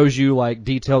 It shows you like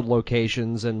detailed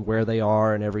locations and where they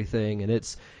are and everything, and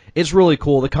it's really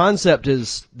cool. The concept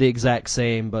is the exact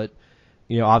same, but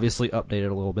obviously updated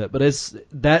a little bit. But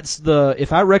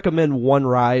if I recommend one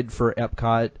ride for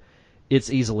Epcot,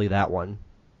 it's easily that one.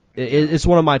 It's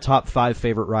one of my top 5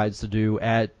 favorite rides to do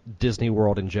at Disney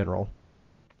World in general.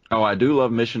 Oh, I do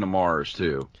love Mission to Mars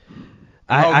too.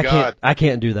 I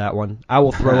can't do that one. I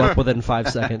will throw up within 5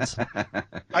 seconds.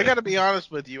 I got to be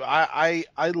honest with you. I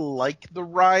like the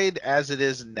ride as it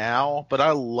is now, but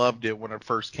I loved it when it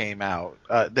first came out.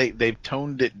 They've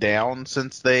toned it down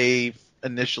since they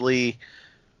initially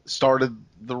started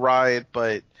the ride,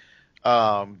 but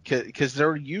because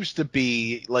there used to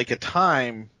be like a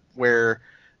time where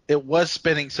it was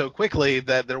spinning so quickly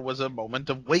that there was a moment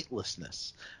of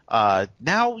weightlessness.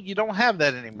 Now you don't have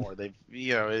that anymore. They've,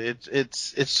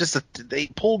 it's just they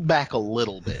pulled back a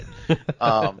little bit.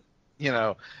 So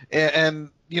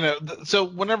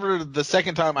whenever the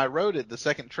second time I rode it, the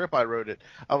second trip I rode it,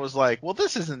 I was like, well,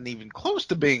 this isn't even close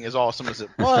to being as awesome as it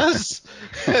was.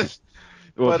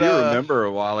 Well, if you remember,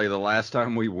 Wally, the last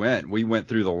time we went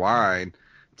through the line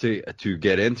to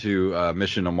get into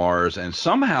Mission to Mars, and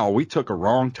somehow we took a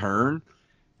wrong turn,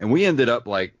 and we ended up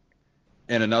like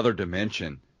in another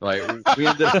dimension. Like we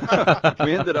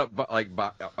ended up like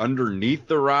underneath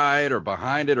the ride or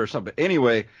behind it or something.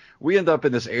 Anyway, we end up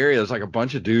in this area. There's like a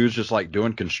bunch of dudes just like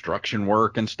doing construction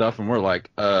work and stuff, and we're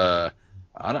like, I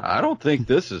don't think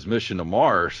this is Mission to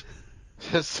Mars.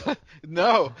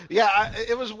 No, yeah,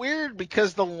 it was weird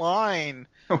because the line,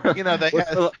 we're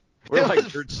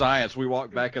like weird science. We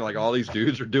walk back and like all these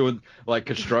dudes are doing like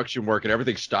construction work and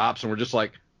everything stops and we're just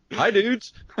like, hi,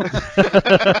 dudes.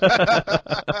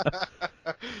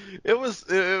 It was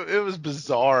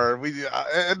bizarre.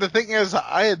 And the thing is,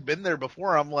 I had been there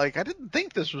before. I'm like, I didn't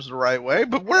think this was the right way,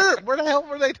 but where the hell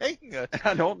were they taking us?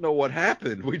 I don't know what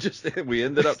happened. We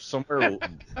ended up somewhere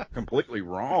completely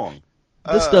wrong.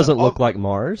 This doesn't look like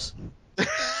Mars.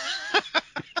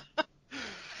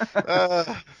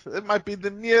 It might be the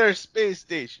nearest space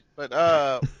station, but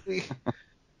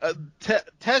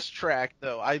Test Track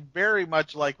though, I very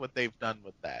much like what they've done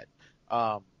with that,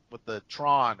 with the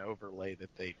Tron overlay that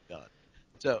they've done.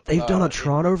 So they've done a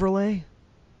Tron overlay.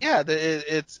 Yeah,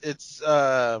 it's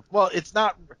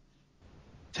not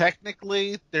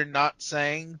technically. They're not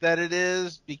saying that it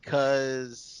is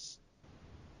because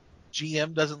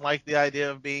GM doesn't like the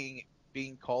idea of being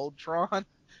called Tron,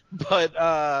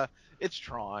 but it's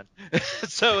Tron.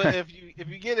 So if you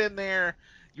get in there,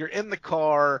 you're in the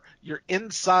car, you're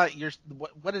inside.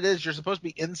 What it is, you're supposed to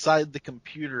be inside the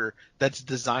computer that's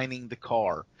designing the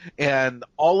car, and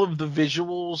all of the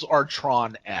visuals are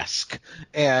Tron-esque,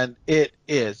 and it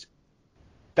is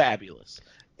fabulous.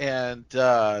 And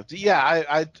I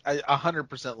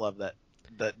 100% love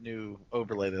that new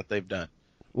overlay that they've done.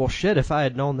 Well, shit, if I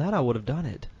had known that, I would have done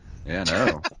it. Yeah,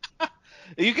 no.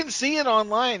 You can see it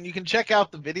online. You can check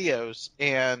out the videos.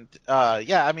 And,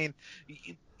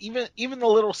 even the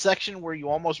little section where you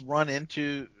almost crash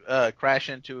into the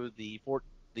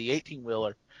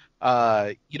 18-wheeler,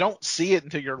 you don't see it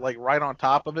until you're, like, right on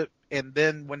top of it. And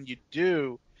then when you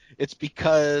do, it's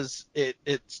because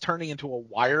it's turning into a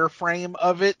wireframe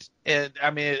of it. And,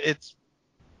 I mean, it's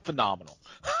phenomenal.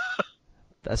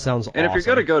 That sounds awesome. And if you're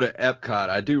going to go to Epcot,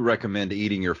 I do recommend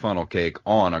eating your funnel cake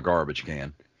on a garbage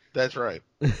can. That's right.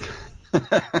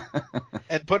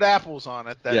 And put apples on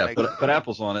it. Put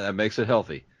apples on it. That makes it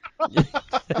healthy.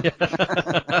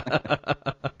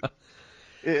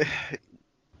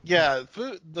 Yeah,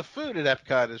 the food at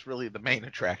Epcot is really the main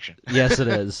attraction. Yes, it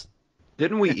is.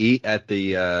 Didn't we eat at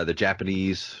the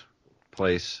Japanese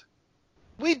place?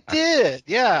 We did.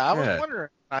 Yeah, I was wondering.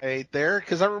 I ate there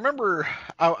because I remember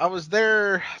I was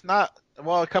there a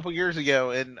couple years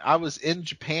ago, and I was in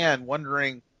Japan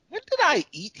wondering, when did I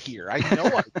eat here? I know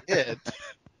I did.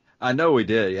 I know we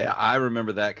did. Yeah, I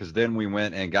remember that because then we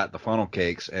went and got the funnel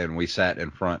cakes, and we sat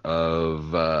in front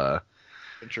of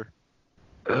Adventure.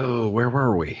 Oh, where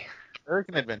were we?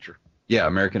 American Adventure. Yeah,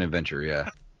 American Adventure. Yeah.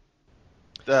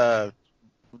 The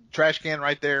trash can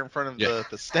right there in front of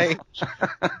the stage.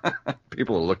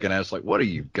 People are looking at us like, what are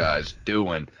you guys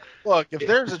doing? Look, if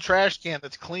there's a trash can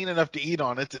that's clean enough to eat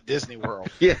on, it's at Disney World.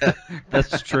 Yeah,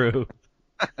 that's true.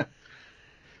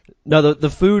 No, the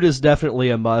food is definitely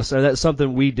a must, and that's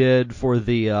something we did for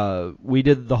we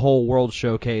did the whole world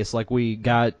showcase. Like we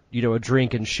got a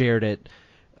drink and shared it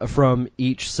from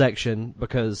each section,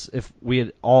 because if we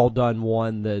had all done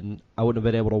one, then I wouldn't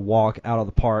have been able to walk out of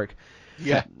the park.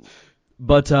 Yeah.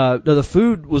 But the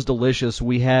food was delicious.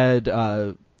 We had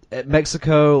at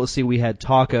Mexico, we had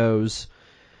tacos.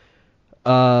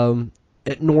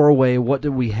 At Norway, what did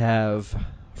we have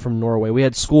from Norway? We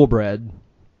had school bread,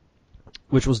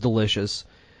 which was delicious.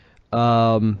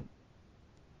 Other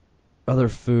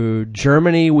food.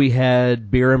 Germany, we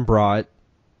had beer and brat,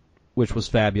 which was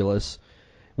fabulous.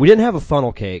 We didn't have a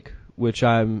funnel cake, which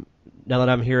now that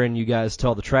I'm hearing you guys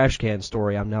tell the trash can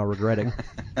story, I'm now regretting.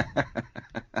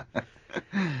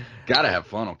 Gotta have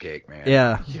funnel cake, man.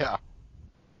 Yeah. Yeah.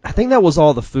 I think that was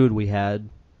all the food we had.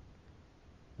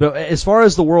 But as far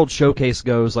as the World Showcase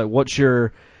goes, like what's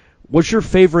your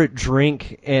favorite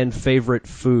drink and favorite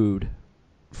food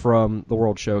from the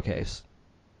World Showcase?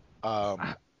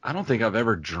 I don't think I've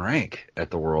ever drank at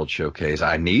the World Showcase.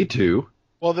 I need to.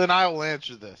 Well, then I will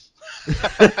answer this.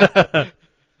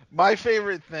 My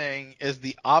favorite thing is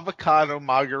the avocado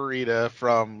margarita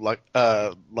from La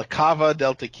Cava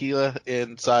del Tequila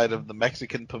inside of the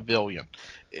Mexican Pavilion.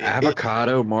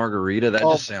 Avocado margarita? That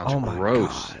just sounds gross.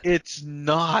 God. It's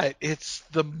not. It's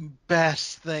the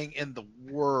best thing in the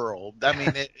world. I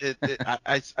mean,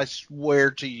 I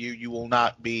swear to you, you will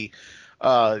not be,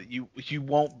 you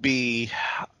won't be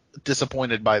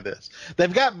disappointed by this.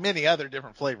 They've got many other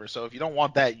different flavors, so if you don't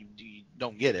want that, you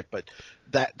don't get it. But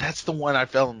that's the one I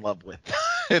fell in love with.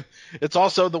 It's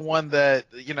also the one that,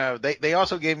 you know, they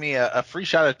also gave me a free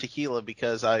shot of tequila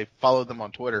because I followed them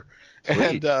on Twitter.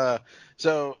 Sweet. And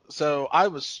so I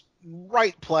was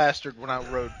right plastered when I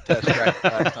rode test track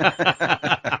last time.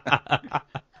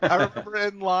 I remember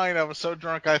in line, I was so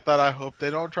drunk I thought, I hope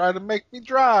they don't try to make me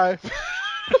drive.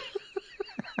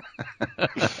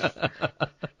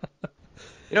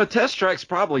 You know, Test Track's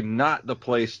probably not the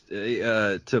place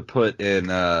to put in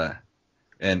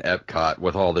Epcot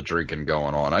with all the drinking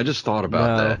going on. I just thought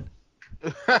about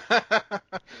that.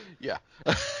 Yeah.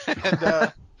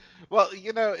 And, well,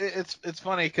 you know, it's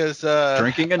funny because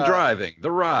drinking and driving,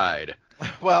 the ride.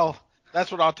 Well, that's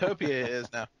what Autopia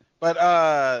is now. But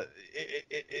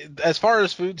as far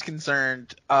as food's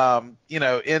concerned, you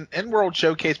know, in World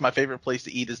Showcase, my favorite place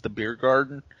to eat is the Beer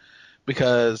Garden.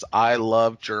 Because I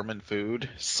love German food,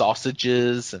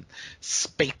 sausages and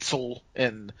spätzle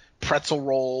and pretzel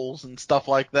rolls and stuff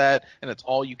like that, and it's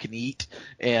all you can eat.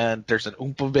 And there's an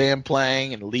Oompa band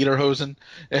playing and Lederhosen,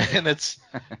 and it's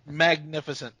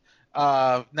magnificent.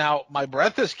 Now my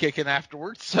breath is kicking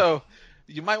afterwards, so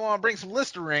you might want to bring some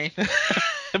Listerine.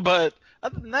 But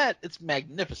other than that, it's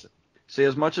magnificent. See,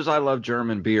 as much as I love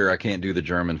German beer, I can't do the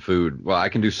German food. Well, I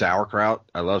can do sauerkraut.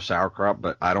 I love sauerkraut,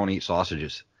 but I don't eat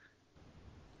sausages.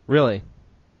 Really?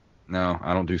 No,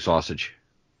 I don't do sausage.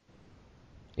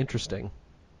 Interesting.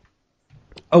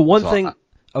 Oh, one thing.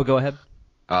 Go ahead.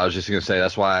 I was just gonna say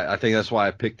that's why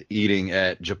I picked eating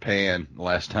at Japan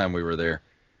last time we were there.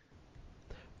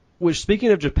 Which,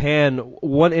 speaking of Japan,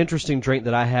 one interesting drink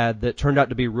that I had that turned out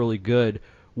to be really good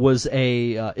was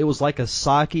it was like a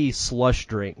sake slush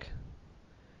drink.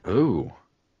 Ooh.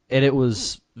 And it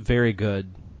was very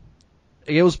good.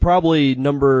 It was probably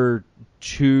number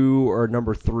 2 or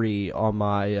number 3 on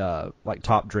my like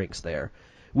top drinks there.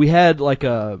 We had like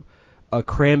a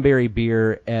cranberry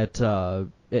beer at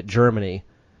Germany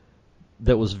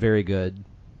that was very good.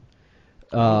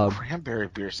 Cranberry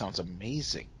beer sounds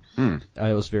amazing. It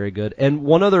was very good. And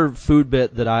one other food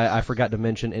bit that I forgot to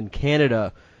mention, in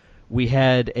Canada we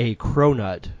had a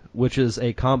cronut, which is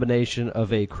a combination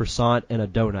of a croissant and a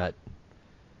donut.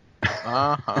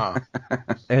 Uh-huh.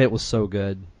 And it was so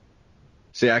good.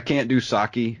 See, I can't do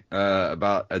sake.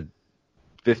 About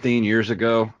 15 years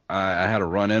ago, I had a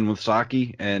run-in with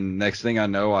sake, and next thing I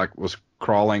know, I was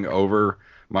crawling over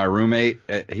my roommate.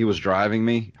 He was driving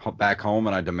me back home,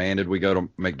 and I demanded we go to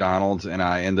McDonald's, and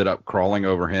I ended up crawling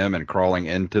over him and crawling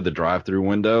into the drive-through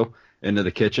window into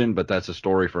the kitchen, but that's a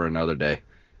story for another day.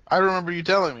 I remember you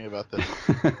telling me about this.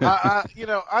 You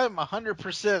know, I'm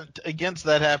 100% against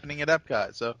that happening at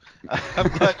Epcot, so I'm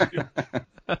glad you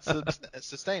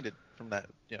sustained it from that.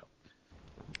 You know,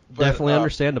 but, definitely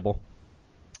understandable.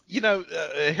 You know,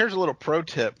 here's a little pro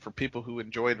tip for people who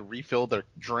enjoy to refill their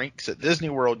drinks. At Disney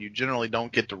World, you generally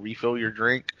don't get to refill your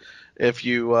drink. If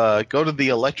you go to the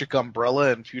Electric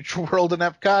Umbrella in Future World and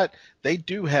Epcot, they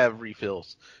do have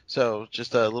refills. So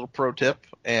just a little pro tip,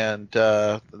 and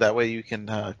that way you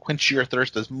can quench your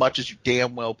thirst as much as you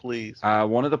damn well please.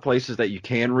 One of the places that you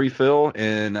can refill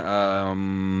in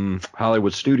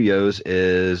Hollywood Studios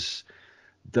is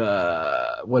it's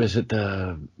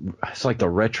like the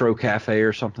Retro Cafe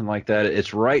or something like that.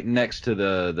 It's right next to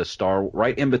the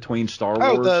right in between Star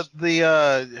Wars. Oh,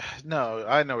 no,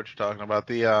 I know what you're talking about.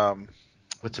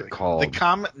 What's it called?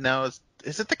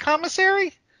 Is it the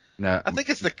commissary? No, I think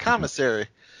it's the commissary.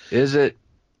 Is it?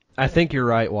 I think you're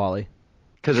right, Wally.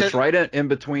 Because it's right in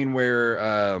between where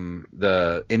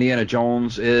the Indiana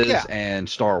Jones is and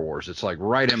Star Wars. It's like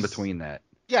right in between that.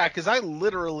 Yeah, because I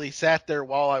literally sat there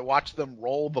while I watched them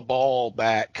roll the ball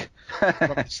back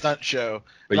from the stunt show.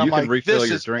 But you can refill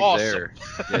your drink there.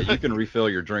 Yeah, you can refill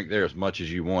your drink there as much as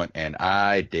you want, and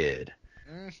I did.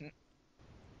 Mm-hmm.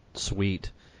 Sweet.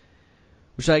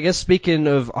 Which I guess, speaking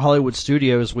of Hollywood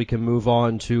Studios, we can move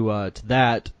on to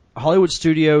that. Hollywood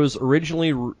Studios,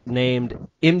 originally named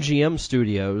MGM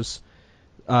Studios,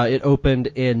 it opened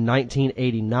in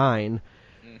 1989.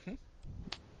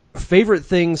 Favorite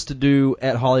things to do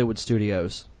at Hollywood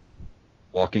Studios?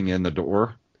 Walking in the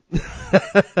door.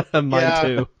 Mine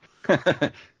too.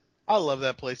 I love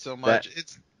that place so much.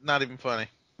 It's not even funny.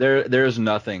 There's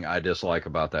nothing I dislike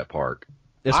about that park.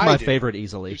 It's my favorite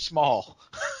easily. It's small.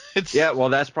 Yeah, well,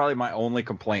 that's probably my only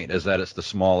complaint is that it's the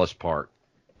smallest park.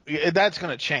 That's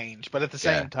going to change, but at the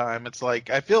same time, it's like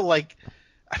I feel like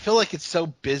it's so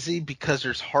busy because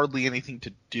there's hardly anything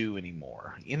to do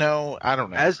anymore. You know, I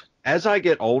don't know. As I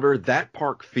get older, that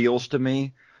park feels to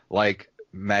me like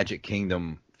Magic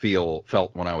Kingdom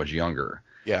felt when I was younger.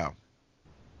 Yeah.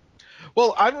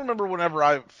 Well, I remember whenever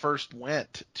I first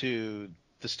went to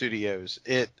the studios,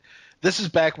 this is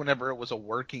back whenever it was a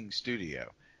working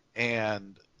studio,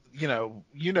 and you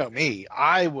know me,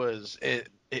 I was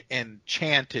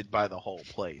enchanted by the whole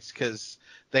place because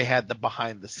they had the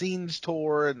behind the scenes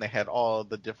tour and they had all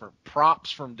the different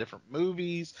props from different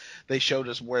movies. They showed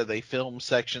us where they filmed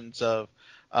sections of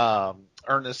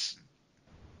Ernest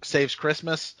Saves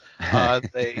Christmas.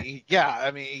 They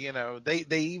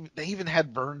even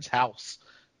had Vern's house.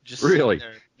 Just really?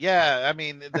 Yeah, I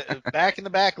mean, back in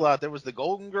the back lot, there was the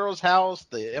Golden Girls house,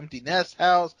 the Empty Nest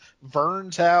house,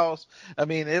 Vern's house. I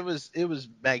mean, it was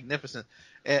magnificent.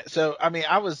 And so, I mean,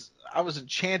 I was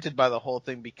enchanted by the whole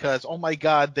thing because, oh my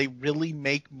God, they really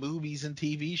make movies and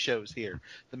TV shows here.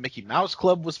 The Mickey Mouse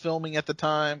Club was filming at the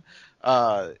time.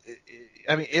 I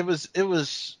mean, it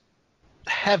was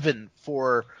heaven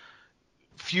for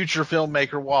future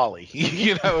filmmaker Wally.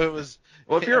 You know, it was.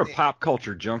 Well, if you're a pop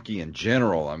culture junkie in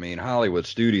general, I mean, Hollywood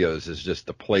Studios is just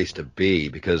the place to be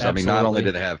because, I mean, not only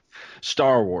do they have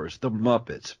Star Wars, The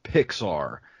Muppets,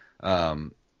 Pixar,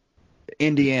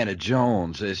 Indiana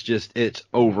Jones, it's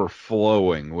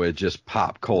overflowing with just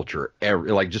pop culture.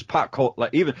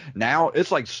 Even now,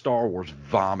 it's like Star Wars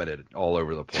vomited all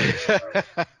over the place.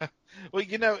 Well,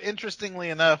 you know,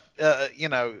 interestingly enough, you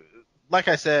know, like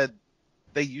I said,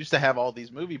 they used to have all these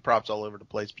movie props all over the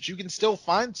place, but you can still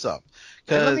find some.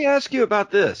 And let me ask you about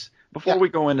this before we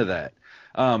go into that.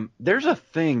 There's a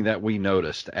thing that we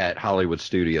noticed at Hollywood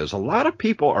Studios. A lot of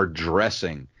people are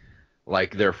dressing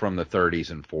like they're from the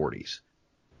 30s and 40s,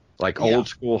 like old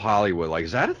school Hollywood. Like,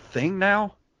 is that a thing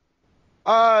now?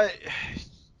 Are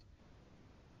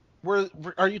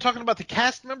you talking about the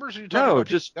cast members? Or are you talking about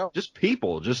just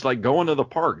people, just like going to the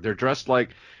park. They're dressed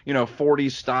like,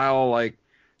 40s style, like,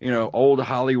 old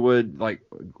Hollywood, like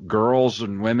girls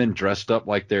and women dressed up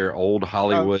like they're old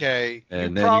Hollywood. Okay.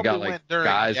 And then you got like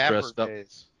guys Dapper dressed up.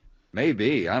 days.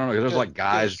 Maybe. I don't know. There's like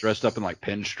guys dressed up in like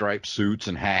pinstripe suits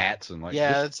and hats and like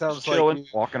it sounds chilling,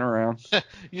 like walking around.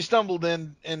 You stumbled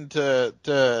into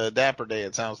Dapper Day,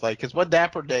 it sounds like. Because what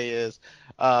Dapper Day is,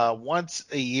 once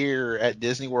a year at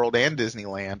Disney World and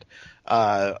Disneyland,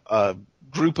 a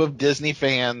group of Disney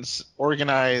fans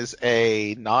organize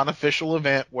a non-official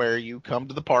event where you come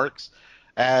to the parks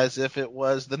as if it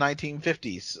was the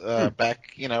 1950s,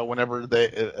 back, whenever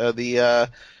the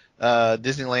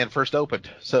Disneyland first opened.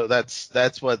 So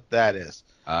that's what that is.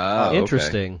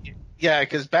 Interesting. Okay. Yeah,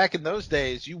 because back in those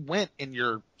days, you went in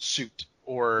your suit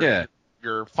or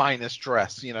your finest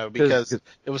dress, because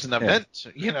it was an event,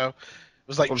 It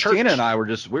was like church. Tina and I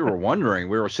we were wondering.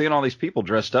 We were seeing all these people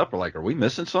dressed up. We're like, are we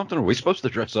missing something? Are we supposed to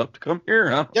dress up to come here?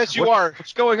 Huh? Yes, you are.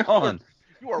 What's going on?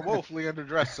 You are woefully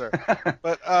underdressed, sir.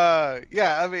 But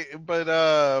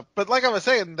but like I was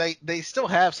saying, they still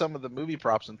have some of the movie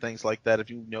props and things like that if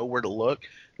you know where to look.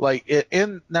 Like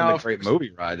now, Great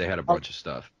movie ride, they had a bunch of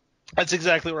stuff. That's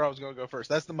exactly where I was going to go first.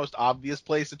 That's the most obvious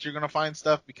place that you're going to find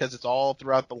stuff because it's all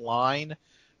throughout the line.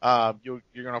 You're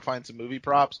going to find some movie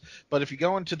props, but if you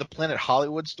go into the Planet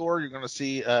Hollywood store, you're going to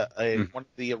see one of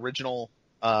the original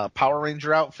Power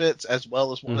Ranger outfits as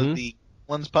well as one of the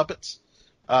Lens puppets.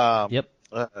 Yep.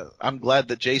 I'm glad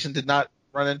that Jason did not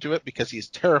run into it because he's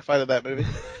terrified of that movie.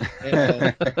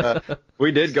 And,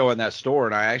 we did go in that store,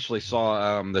 and I actually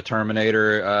saw the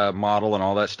Terminator model and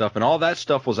all that stuff, and all that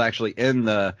stuff was actually in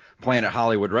the Planet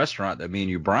Hollywood restaurant that me and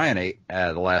you, Brian, ate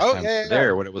the last time we were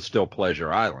there when it was still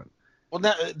Pleasure Island. Well,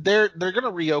 now they're going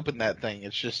to reopen that thing.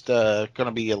 It's just going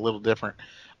to be a little different.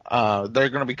 It's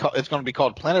going to be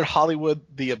called Planet Hollywood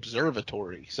the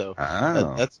Observatory. So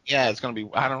it's going to be.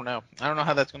 I don't know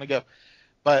how that's going to go,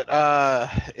 but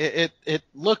it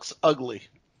looks ugly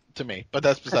to me. But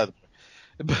that's beside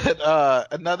the point.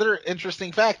 But another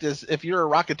interesting fact is if you're a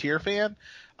Rocketeer fan,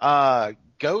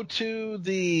 go to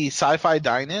the Sci-Fi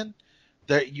Dine-In.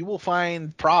 There you will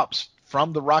find props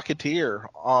from the Rocketeer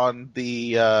on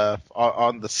the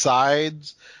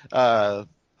sides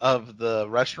of the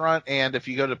restaurant, and if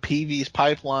you go to Peavy's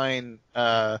Pipeline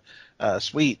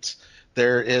Suites,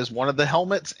 there is one of the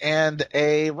helmets and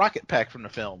a rocket pack from the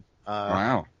film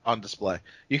Wow. on display.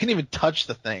 You can even touch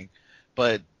the thing,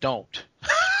 but don't.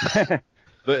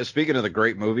 But speaking of the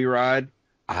great movie ride,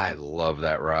 I love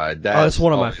that ride. It's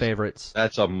one of my favorites.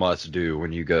 That's a must do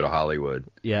when you go to Hollywood.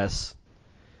 Yes.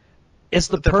 It's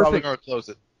the But they're probably perfect, going to close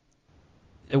it.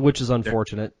 which is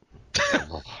unfortunate.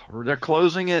 They're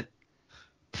closing it.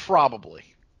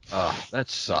 Probably. That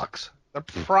sucks. They're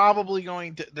probably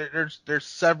going to. There's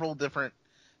several different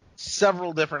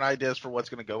ideas for what's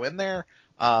going to go in there.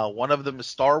 One of them is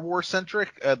Star Wars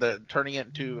centric. Turning it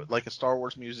into like a Star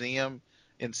Wars museum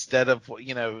instead of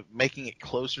making it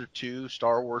closer to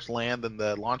Star Wars land than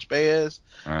the launch bay is.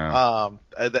 And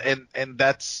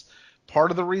that's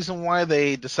part of the reason why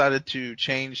they decided to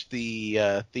change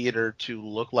the theater to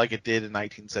look like it did in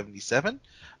 1977,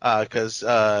 because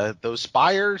those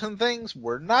spires and things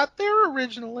were not there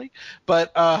originally.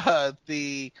 But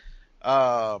the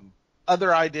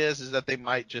other ideas is that they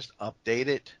might just update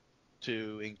it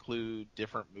to include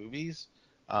different movies.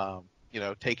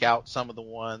 Take out some of the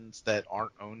ones that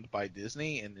aren't owned by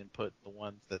Disney and then put the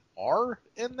ones that are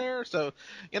in there. So,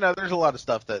 there's a lot of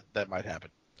stuff that might happen.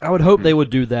 I would hope they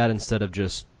would do that instead of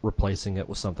just replacing it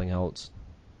with something else.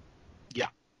 Yeah.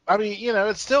 I mean,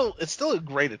 it's still a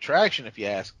great attraction if you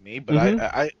ask me, but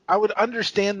I would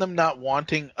understand them not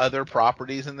wanting other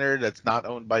properties in there that's not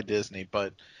owned by Disney,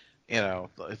 but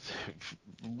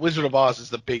Wizard of Oz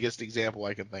is the biggest example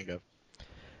I can think of.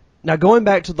 Now, going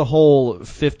back to the whole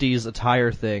 50s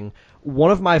attire thing,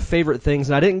 one of my favorite things,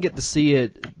 and I didn't get to see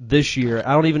it this year,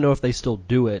 I don't even know if they still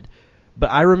do it, but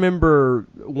I remember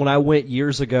when I went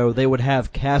years ago, they would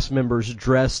have cast members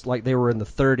dressed like they were in the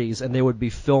 30s, and they would be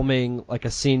filming like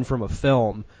a scene from a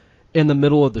film in the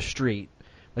middle of the street.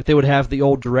 Like they would have the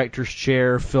old director's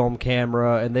chair, film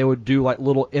camera, and they would do like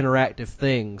little interactive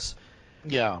things.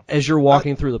 Yeah. As you're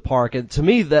walking through the park, and to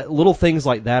me, that little things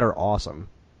like that are awesome.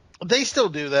 They still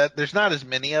do that. There's not as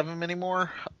many of them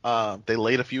anymore. They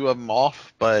laid a few of them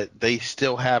off, but they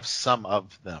still have some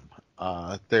of them.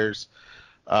 There's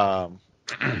somebody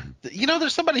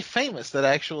famous that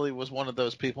actually was one of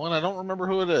those people, and I don't remember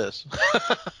who it is.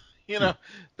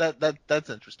 That's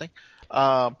interesting.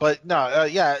 But no,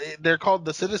 they're called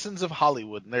the Citizens of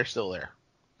Hollywood, and they're still there.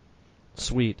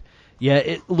 Sweet.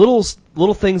 Yeah, little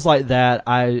things like that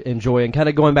I enjoy. And kind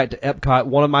of going back to Epcot,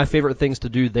 one of my favorite things to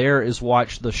do there is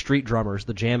watch the street drummers,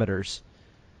 the janitors.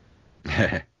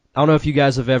 I don't know if you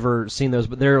guys have ever seen those,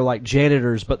 but they're like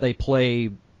janitors, but they play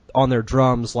on their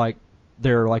drums like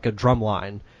they're like a drum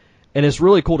line. And it's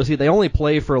really cool to see. They only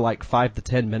play for like 5 to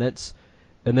 10 minutes,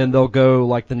 and then they'll go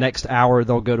like the next hour,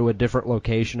 they'll go to a different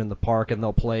location in the park, and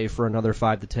they'll play for another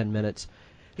 5 to 10 minutes.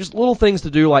 Just little things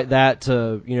to do like that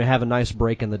to have a nice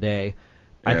break in the day,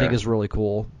 I think is really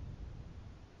cool.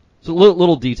 So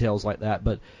little details like that.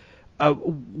 But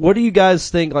what do you guys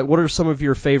think? Like, what are some of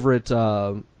your favorite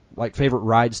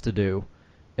rides to do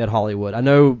at Hollywood? I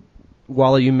know,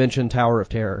 Wally, you mentioned Tower of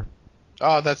Terror.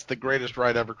 Oh, that's the greatest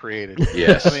ride ever created.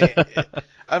 Yes.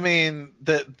 I mean,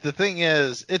 the thing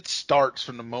is, it starts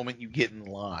from the moment you get in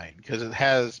line, because it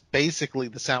has basically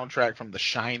the soundtrack from The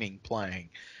Shining playing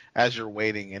as you're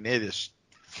waiting, and it is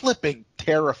flipping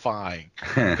terrifying.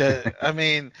 I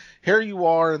mean, here you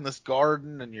are in this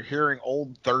garden, and you're hearing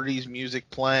old 30s music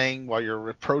playing while you're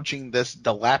approaching this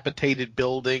dilapidated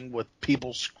building with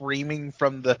people screaming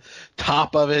from the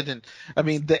top of it. And I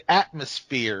mean, the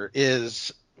atmosphere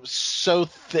is so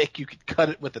thick you could cut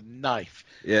it with a knife.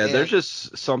 Yeah, there's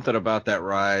just something about that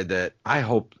ride that I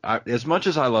hope, as much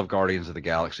as I love Guardians of the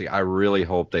Galaxy, I really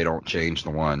hope they don't change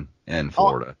the one in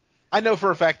Florida. I know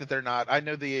for a fact that they're not. I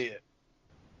know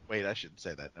wait, I shouldn't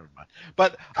say that. Never mind.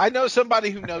 But I know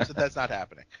somebody who knows that that's not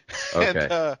happening. Okay. And,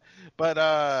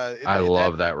 I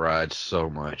love that ride so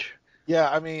much. Yeah,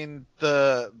 I mean,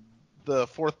 the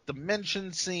fourth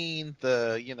dimension scene,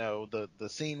 the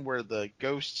scene where the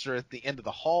ghosts are at the end of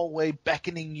the hallway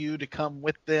beckoning you to come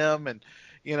with them, and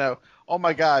oh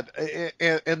my God,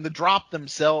 and the drop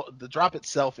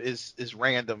itself is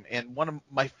random. And one of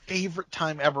my favorite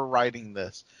time ever riding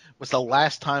this was the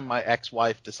last time my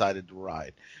ex-wife decided to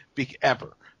ride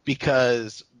ever,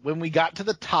 because when we got to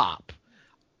the top,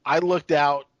 I looked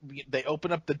out. They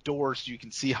open up the doors so you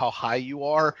can see how high you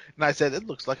are, and I said, "It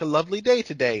looks like a lovely day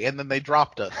today." And then they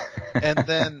dropped us. And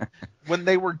then when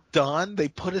they were done, they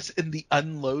put us in the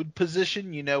unload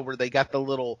position, where they got the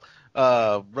little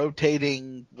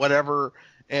rotating whatever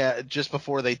just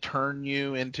before they turn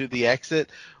you into the exit.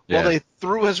 Well, they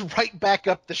threw us right back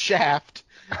up the shaft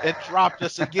and dropped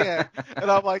us again. And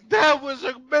I'm like, "That was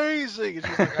amazing." And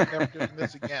she's like, "I'm never doing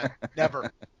this again.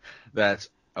 Never." That's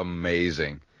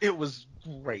amazing. It was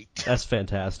great. That's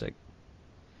fantastic.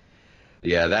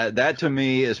 Yeah, that to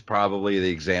me is probably the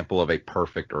example of a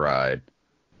perfect ride.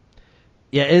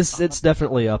 Yeah, it's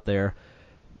definitely up there.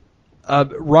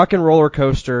 Rock and Roller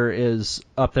Coaster is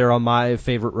up there on my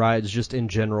favorite rides just in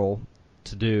general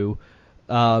to do.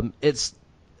 It's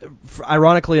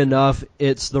ironically enough,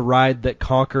 it's the ride that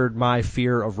conquered my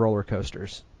fear of roller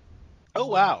coasters. Oh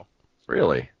wow.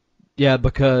 Really? Yeah,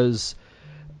 because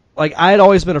like I had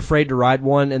always been afraid to ride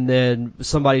one, and then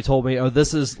somebody told me, "Oh,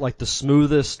 this is like the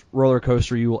smoothest roller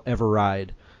coaster you will ever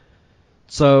ride."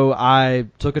 So I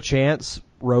took a chance,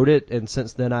 rode it, and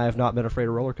since then I have not been afraid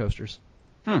of roller coasters.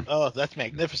 Oh, that's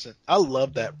magnificent. I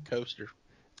love that coaster.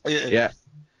 Yeah.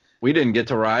 We didn't get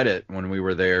to ride it when we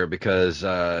were there because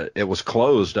it was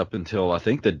closed up until I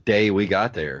think the day we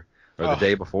got there or the Oh,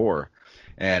 day before.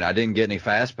 And I didn't get any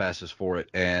fast passes for it.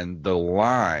 And the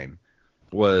line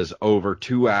was over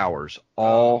 2 hours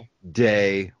all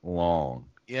day long.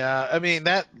 yeah. I mean,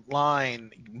 that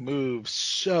line moves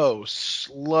so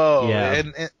slow, Yeah.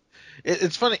 and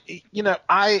it's funny. You know,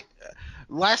 I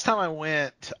last time I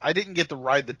went, I didn't get to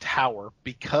ride the tower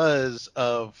because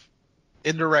of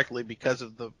indirectly because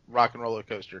of the Rock and Roller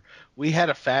Coaster. We had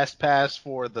a fast pass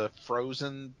for the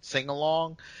Frozen sing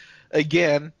along.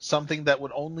 Again, something that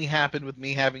would only happen with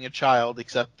me having a child,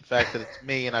 except the fact that it's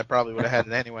me and I probably would have had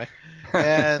it anyway.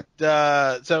 And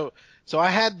so I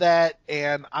had that,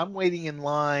 and I'm waiting in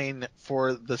line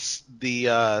for the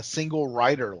single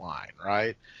rider line,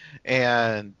 right?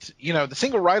 And you know the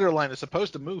single rider line is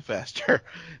supposed to move faster,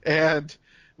 and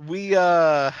we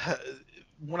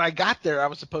when I got there, I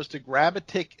was supposed to grab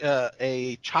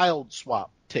a child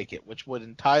swap ticket, which would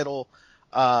entitle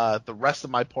the rest of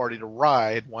my party to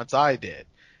ride once I did.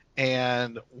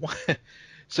 And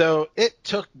so it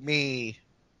took me,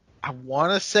 I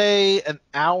want to say, an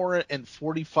hour and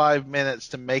 45 minutes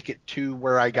to make it to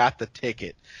where I got the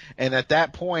ticket. And at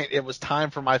that point, it was time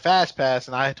for my fast pass,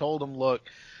 and I told them, look,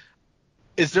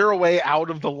 is there a way out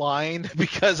of the line?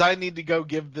 Because I need to go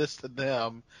give this to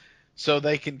them so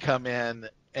they can come in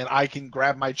and I can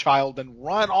grab my child and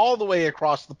run all the way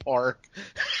across the park.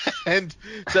 And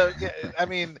so, yeah, I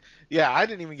mean, yeah, I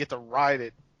didn't even get to ride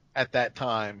it at that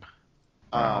time.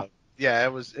 Wow. Yeah,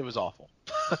 it was awful.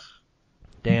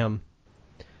 Damn.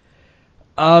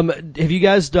 Have you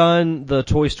guys done the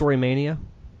Toy Story Mania?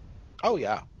 Oh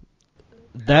yeah, I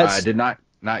That's did not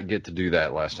get to do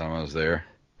that last time I was there.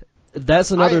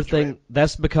 That's I another enjoy thing. it.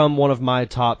 That's become one of my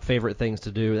top favorite things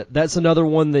to do. That's another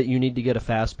one that you need to get a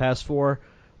fast pass for,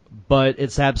 but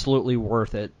it's absolutely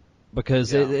worth it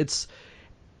because Yeah.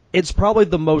 it's probably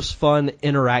the most fun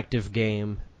interactive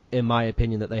game in my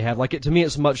opinion that they have. Like to me,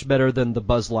 it's much better than the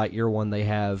Buzz Lightyear one they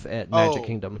have at Magic Oh,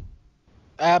 Kingdom.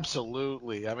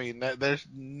 absolutely. I mean, there's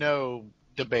no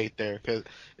debate there because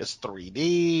it's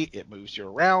 3D. It moves you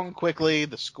around quickly.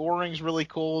 The scoring's really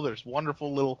cool. There's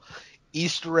wonderful little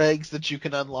Easter eggs that you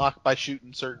can unlock by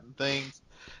shooting certain things.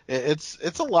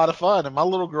 It's a lot of fun, and my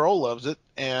little girl loves it.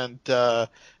 And I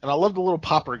love the little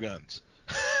popper guns.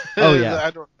 Oh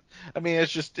yeah, I mean,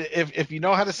 it's just if you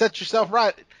know how to set yourself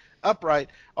upright,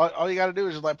 all you got to do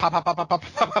is just like pop, pop, pop, pop, pop,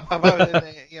 pop, pop, pop,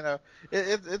 and, you know,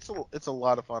 it's a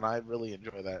lot of fun. I really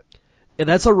enjoy that. and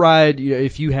that's a ride.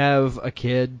 If you have a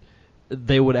kid,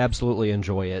 they would absolutely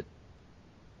enjoy it.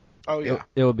 Oh yeah.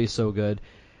 It would be so good.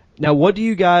 Now, what do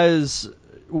you guys?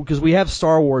 Because we have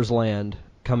Star Wars Land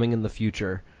coming in the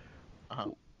future.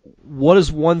 Uh-huh. What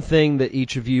is one thing that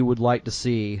each of you would like to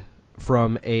see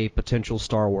from a potential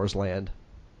Star Wars Land?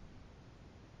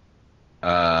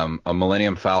 A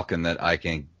Millennium Falcon that I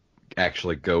can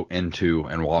actually go into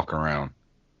and walk around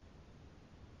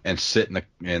and sit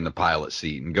in the pilot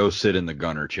seat and go sit in the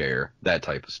gunner chair, that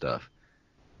type of stuff.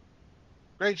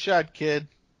 Great shot, kid.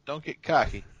 Don't get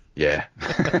cocky. Yeah.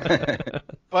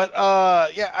 But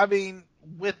yeah, I mean,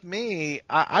 with me,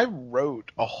 I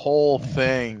wrote a whole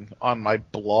thing on my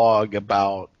blog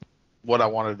about what I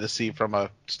wanted to see from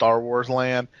a Star Wars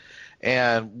land,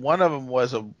 and one of them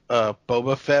was a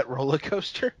Boba Fett roller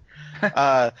coaster.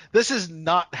 This is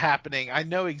not happening. I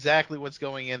know exactly what's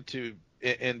going into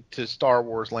Star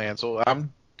Wars land, so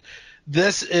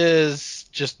this is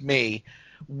just me.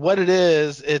 What it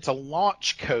is, it's a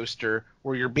launch coaster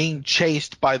where you're being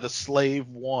chased by the Slave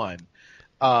One,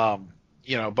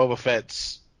 Boba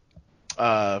Fett's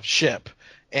ship,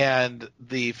 and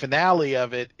the finale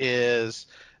of it is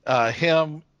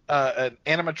him, an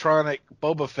animatronic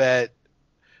Boba Fett,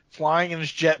 flying in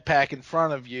his jetpack in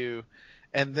front of you,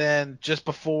 and then just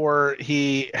before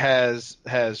he has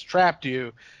trapped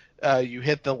you, you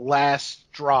hit the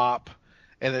last drop,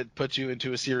 and it puts you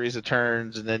into a series of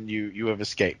turns, and then you have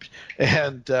escaped.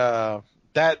 And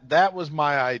that was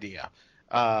my idea.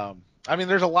 I mean,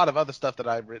 there's a lot of other stuff that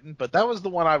I've written, but that was the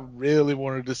one I really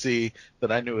wanted to see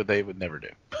that I knew they would never do.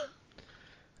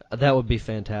 That would be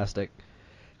fantastic.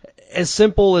 As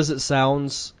simple as it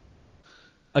sounds,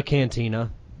 a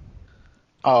cantina.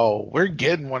 Oh, we're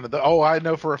getting one of the. Oh, I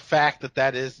know for a fact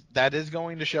that is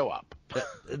going to show up.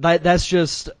 That's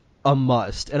just a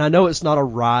must. And I know it's not a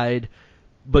ride,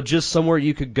 but just somewhere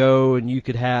you could go and you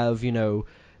could have,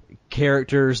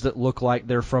 characters that look like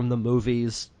they're from the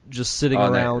movies just sitting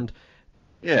around.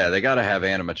 Yeah, they got to have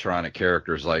animatronic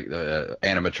characters like the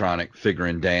animatronic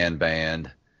Figuring Dan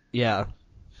band. Yeah.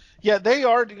 Yeah, they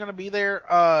are going to be there.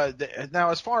 Now,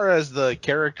 as far as the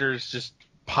characters just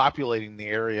populating the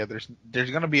area, there's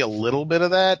going to be a little bit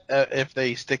of that if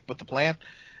they stick with the plan.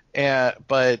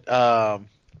 But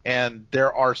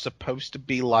there are supposed to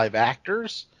be live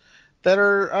actors that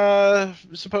are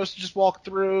supposed to just walk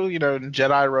through, in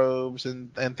Jedi robes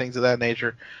and things of that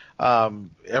nature.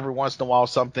 Every once in a while,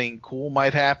 something cool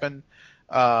might happen.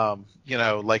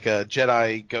 Like a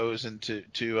Jedi goes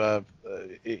into a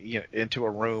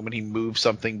room and he moves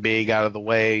something big out of the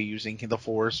way using the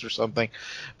Force or something.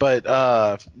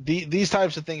 But these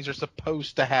types of things are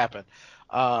supposed to happen.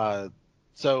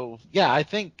 So yeah, I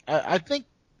think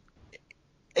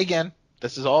again,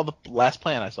 this is all the last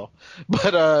plan I saw,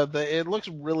 but it looks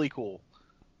really cool.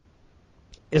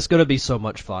 It's going to be so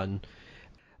much fun.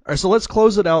 All right, so let's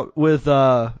close it out with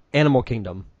Animal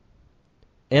Kingdom.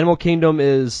 Animal Kingdom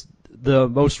is the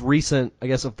most recent, I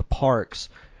guess, of the parks.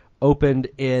 Opened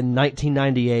in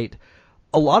 1998.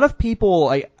 A lot of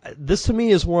people, this to me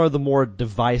is one of the more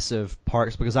divisive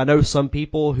parks because I know some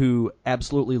people who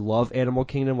absolutely love Animal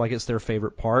Kingdom, like it's their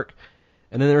favorite park,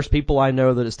 and then there's people I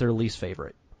know that it's their least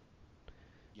favorite.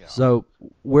 Yeah. So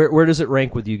where does it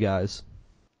rank with you guys?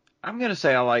 I'm gonna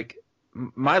say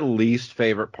my least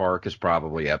favorite park is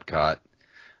probably Epcot.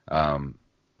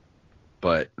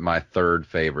 But my third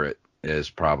favorite is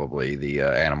probably the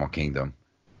Animal Kingdom.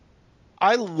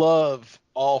 I love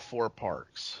all four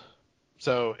parks.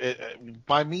 So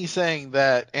by me saying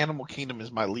that Animal Kingdom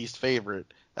is my least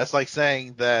favorite, that's like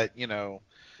saying that,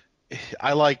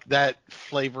 I like that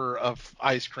flavor of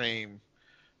ice cream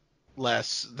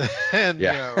less than,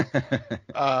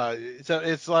 so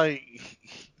it's like,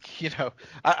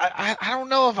 I don't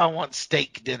know if I want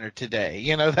steak dinner today,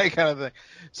 that kind of thing.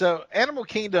 So Animal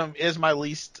Kingdom is my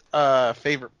least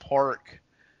favorite park,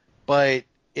 but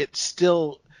it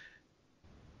still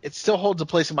holds a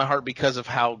place in my heart because of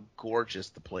how gorgeous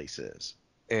the place is.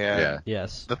 And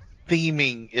yes, the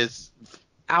theming is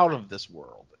out of this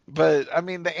world. But I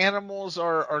mean, the animals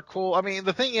are cool. I mean,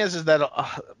 the thing is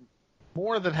that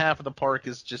more than half of the park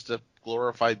is just a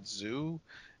glorified zoo.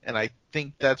 And I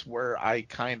think that's where I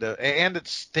and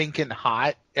it's stinking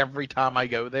hot every time I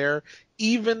go there.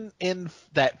 Even in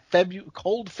that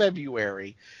cold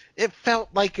February, it felt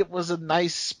like it was a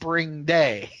nice spring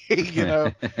day,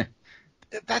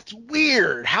 That's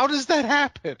weird. How does that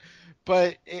happen?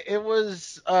 But it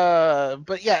was,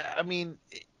 but yeah, I mean,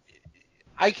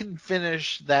 I can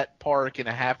finish that park in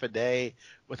a half a day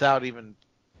without even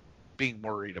being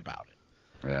worried about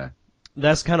it. Yeah.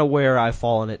 That's kind of where I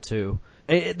fall in it too.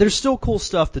 There's still cool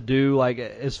stuff to do, like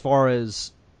as far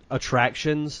as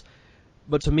attractions,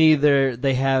 but to me,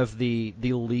 they have the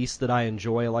least that I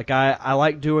enjoy. Like I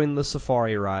like doing the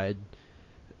safari ride.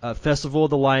 Festival of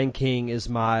the Lion King is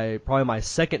probably my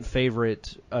second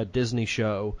favorite Disney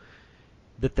show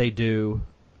that they do.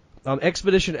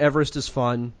 Expedition Everest is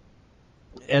fun,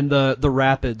 and the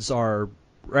rapids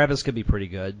can be pretty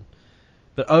good.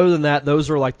 But other than that, those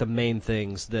are like the main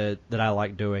things that I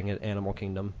like doing at Animal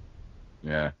Kingdom.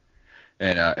 Yeah,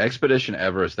 and Expedition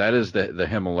Everest, that is the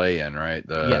Himalayan, right?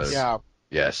 Yes. Yeah.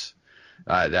 Yes.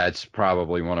 That's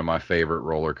probably one of my favorite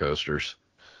roller coasters.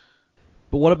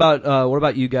 But what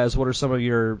about you guys? What are some of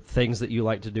your things that you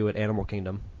like to do at Animal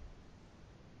Kingdom?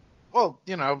 Well,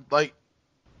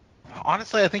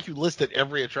 honestly, I think you listed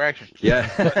every attraction. Yeah.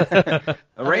 The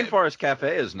Rainforest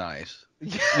Cafe is nice.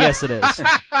 Yes, it is.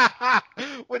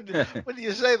 when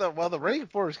you say that, well, the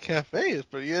Rainforest Cafe is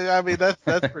pretty. I mean,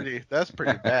 that's pretty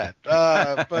bad.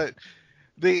 But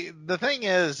the thing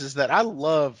is that I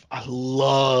love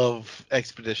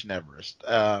Expedition Everest.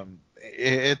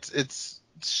 It's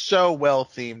so well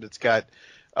themed. It's got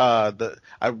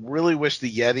I really wish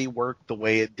the Yeti worked the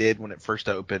way it did when it first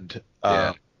opened.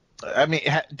 Yeah. I mean,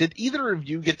 did either of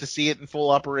you get to see it in full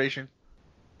operation?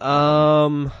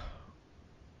 I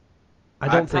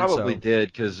don't think so. I probably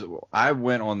did because I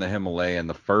went on the Himalayan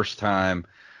the first time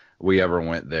we ever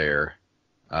went there.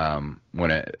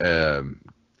 When a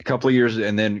couple of years,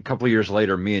 and then a couple of years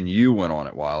later, me and you went on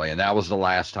it, Wally, and that was the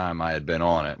last time I had been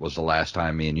on it. Was the last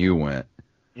time me and you went.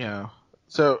 Yeah.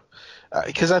 So,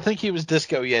 because I think he was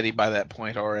Disco Yeti by that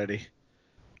point already.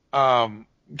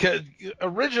 'Cause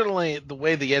originally, the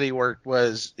way the Yeti worked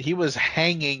was he was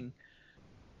hanging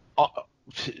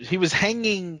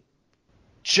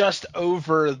just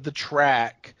over the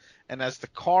track, and as the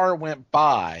car went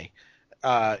by,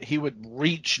 he would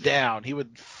reach down. He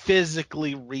would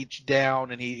physically reach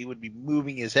down, and he would be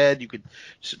moving his head. You could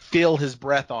feel his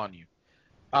breath on you.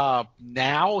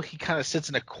 Now he kind of sits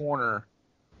in a corner,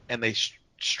 and they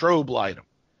strobe light him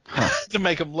to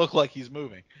make him look like he's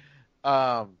moving.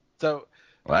 Well,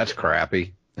 that's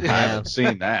crappy. I haven't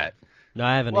seen that. No,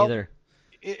 I haven't either.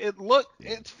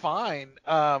 It's fine.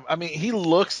 I mean, he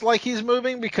looks like he's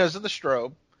moving because of the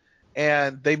strobe,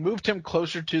 and they moved him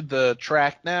closer to the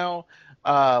track now,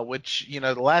 which,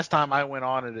 the last time I went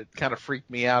on it kind of freaked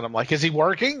me out. I'm like, is he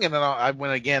working? And then I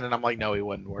went again, and I'm like, no, he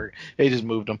wasn't working. They just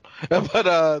moved him.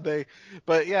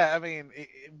 But yeah, I mean,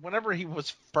 whenever he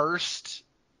was first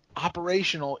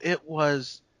operational, it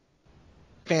was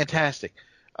fantastic.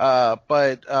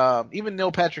 But even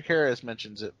Neil Patrick Harris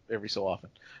mentions it every so often.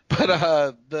 But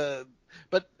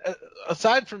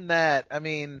aside from that, I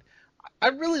mean, I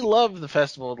really love the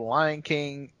Festival of the Lion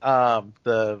King. I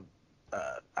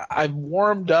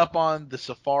warmed up on the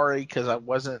safari because I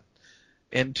wasn't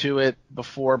into it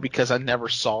before because I never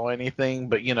saw anything.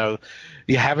 But you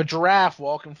have a giraffe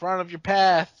walk in front of your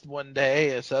path one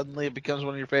day, and suddenly it becomes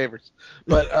one of your favorites.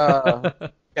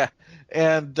 But yeah,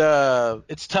 and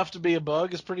it's tough to be a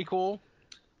bug is pretty cool.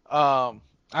 I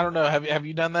don't know. Have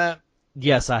you done that?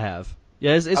 Yes, I have.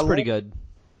 Yeah, it's pretty good.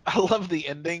 I love the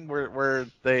ending where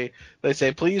they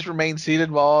say, please remain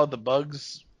seated while the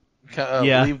bugs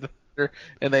leave the theater,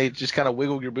 and they just kind of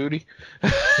wiggle your booty.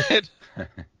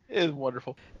 It's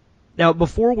wonderful. Now,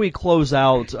 before we close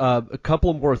out, a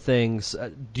couple more things.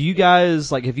 Do you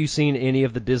guys, have you seen any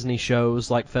of the Disney shows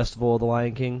like Festival of the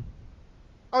Lion King?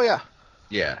 Oh, yeah.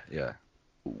 Yeah.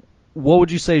 What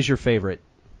would you say is your favorite?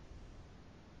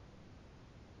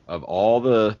 Of all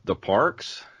the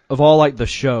parks? Of all, the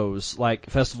shows, like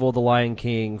Festival of the Lion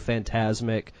King,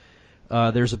 Fantasmic,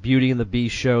 there's a Beauty and the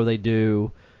Beast show they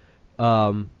do.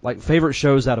 Favorite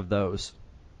shows out of those?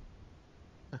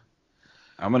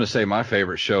 I'm going to say my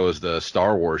favorite show is the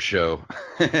Star Wars show.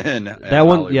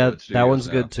 That one's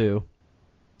good too.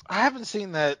 I haven't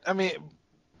seen that. I mean,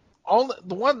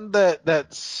 the one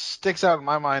that sticks out in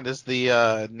my mind is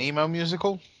the Nemo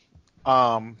musical.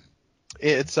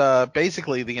 It's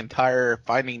basically the entire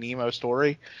Finding Nemo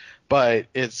story, but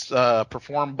it's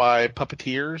performed by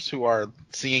puppeteers who are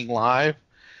singing live,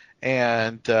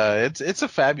 and it's a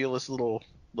fabulous little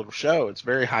show. It's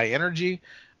very high energy,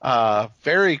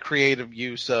 very creative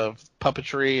use of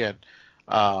puppetry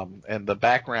and the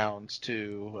backgrounds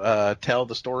to tell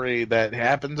the story that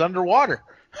happens underwater.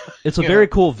 It's a very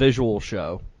cool visual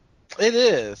show. It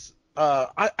is.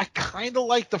 I kind of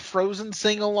like the Frozen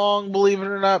sing-along, believe it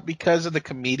or not, because of the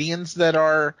comedians that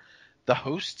are the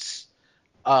hosts.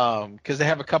 Because they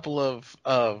have a couple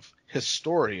of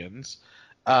historians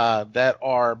that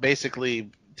are basically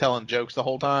telling jokes the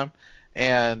whole time,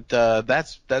 and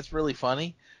that's really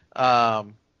funny.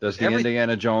 Does the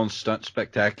Indiana Jones Stunt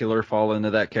Spectacular fall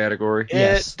into that category?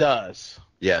 It does.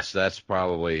 Yes, that's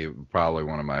probably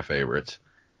one of my favorites.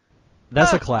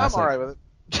 That's a classic. I'm all right with it.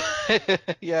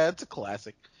 Yeah, it's a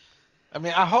classic. I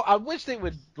mean, I wish they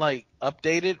would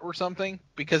update it or something,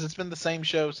 because it's been the same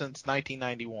show since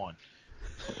 1991.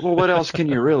 Well, what else can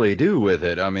you really do with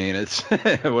it? I mean, it's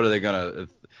what are they gonna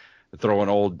throw an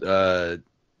old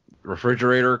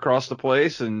refrigerator across the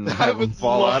place and have them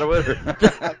fall out of it?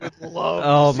 I would love.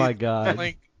 Oh my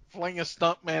God! Fling a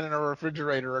stuntman in a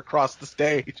refrigerator across the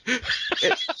stage.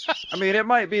 It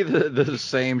might be the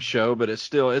same show, but it's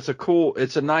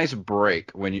a nice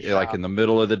break when you in the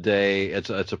middle of the day. It's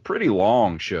a pretty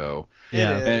long show.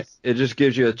 Yeah. And it just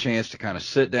gives you a chance to kind of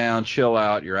sit down, chill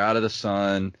out. You're out of the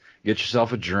sun, get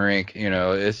yourself a drink,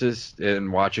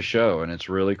 and watch a show, and it's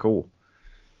really cool.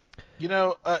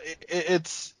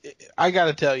 I got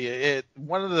to tell you,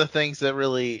 one of the things that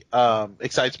really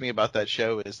excites me about that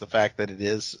show is the fact that it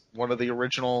is one of the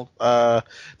original, that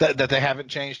they haven't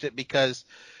changed it, because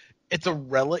it's a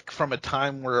relic from a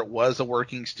time where it was a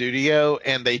working studio,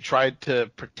 and they tried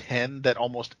to pretend that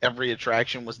almost every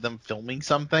attraction was them filming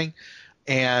something.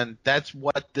 And that's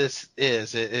what this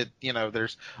is.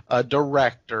 There's a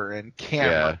director and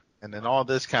camera and then all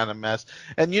this kind of mess.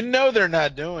 And they're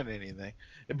not doing anything.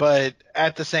 But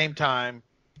at the same time,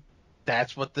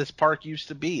 that's what this park used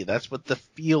to be. That's what the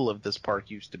feel of this park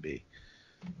used to be.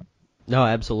 No,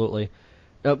 absolutely.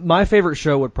 My favorite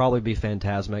show would probably be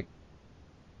Fantasmic.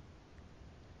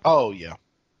 Oh, yeah.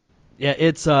 Yeah,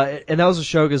 it's and that was a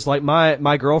show because like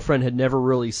my girlfriend had never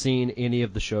really seen any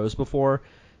of the shows before,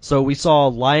 so we saw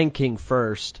Lion King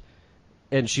first,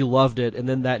 and she loved it, and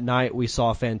then that night we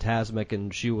saw Fantasmic,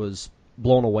 and she was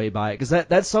blown away by it because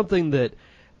that's something that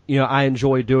I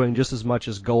enjoy doing just as much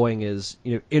as going is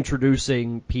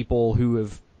introducing people who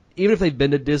have, even if they've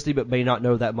been to Disney but may not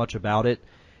know that much about it,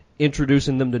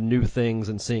 introducing them to new things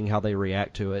and seeing how they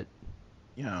react to it.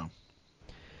 Yeah.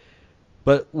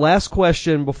 But last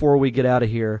question before we get out of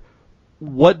here.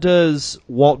 What does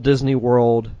Walt Disney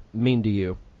World mean to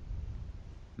you?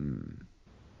 You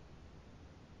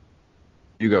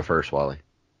go first, Wally.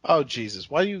 Oh, Jesus.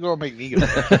 Why do you go make me go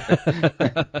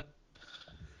first?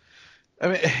 I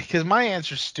mean, because my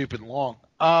answer's stupid long.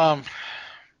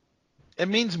 It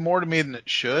means more to me than it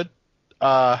should.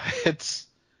 It's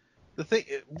the thing.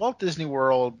 Walt Disney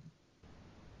World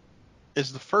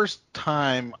is the first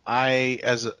time me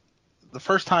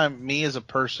as a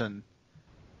person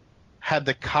had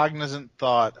the cognizant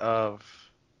thought of,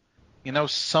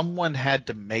 someone had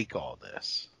to make all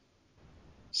this.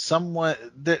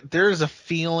 There's a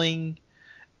feeling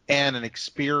and an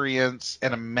experience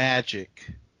and a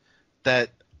magic that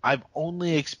I've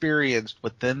only experienced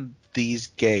within these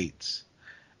gates,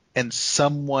 and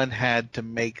someone had to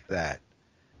make that.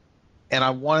 And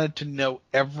I wanted to know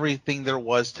everything there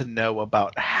was to know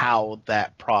about how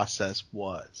that process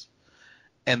was.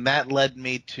 And that led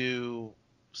me to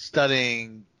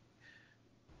studying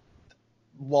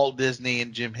Walt Disney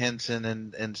and Jim Henson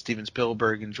and Steven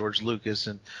Spielberg and George Lucas,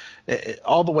 and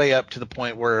all the way up to the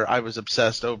point where I was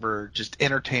obsessed over just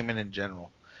entertainment in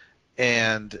general.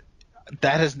 And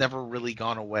that has never really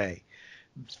gone away.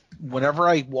 Whenever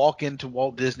I walk into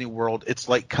Walt Disney World, it's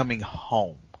like coming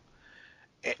home,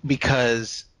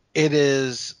 because it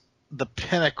is the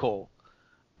pinnacle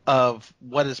of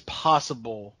what is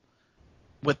possible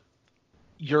with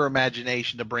your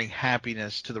imagination to bring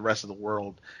happiness to the rest of the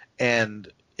world.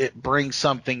 And it brings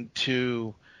something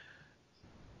to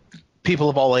people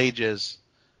of all ages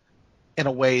in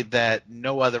a way that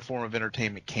no other form of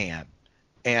entertainment can.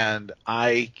 And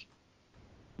I'm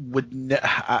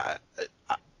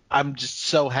just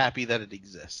so happy that it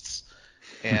exists.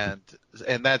 And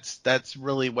that's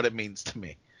really what it means to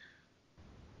me.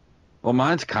 Well,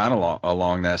 mine's kind of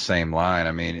along that same line.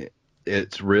 I mean,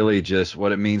 it's really just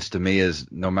what it means to me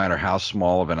is no matter how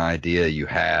small of an idea you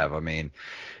have, I mean,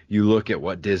 you look at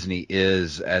what Disney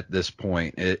is at this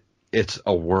point, it's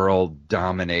a world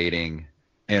dominating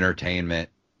entertainment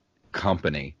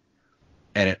company.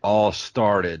 And it all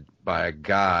started by a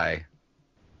guy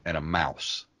and a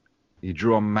mouse. He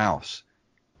drew a mouse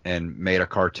and made a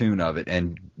cartoon of it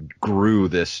and grew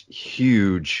this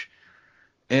huge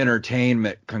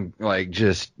entertainment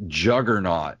just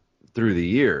juggernaut through the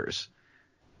years.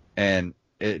 And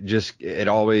it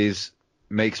always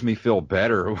makes me feel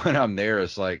better when I'm there.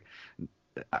 It's like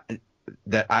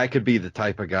that I could be the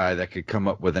type of guy that could come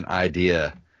up with an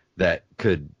idea that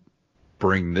could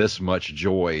bring this much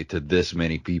joy to this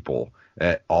many people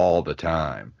at all the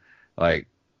time. Like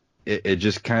it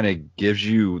just kind of gives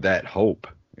you that hope,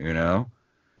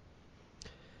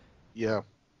 Yeah.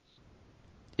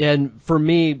 And for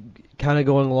me, kind of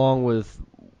going along with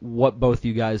what both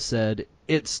you guys said,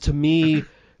 it's to me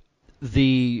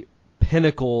the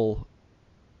pinnacle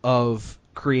of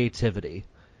creativity.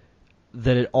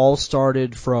 That it all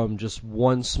started from just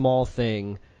one small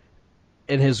thing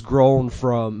and has grown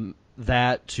from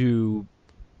that to,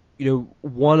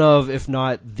 one of, if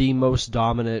not the most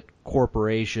dominant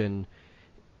corporation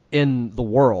in the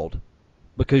world.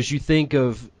 Because you think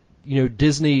of,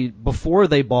 Disney, before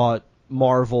they bought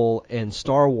Marvel and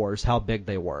Star Wars, how big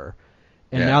they were.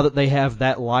 And now that they have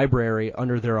that library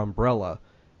under their umbrella,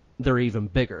 they're even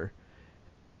bigger.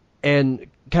 And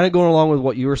kind of going along with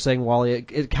what you were saying, Wally,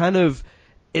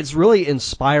 it's really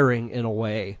inspiring in a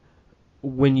way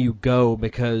when you go,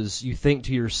 because you think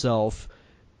to yourself,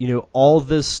 all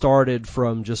this started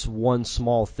from just one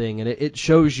small thing, and it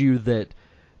shows you that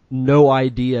no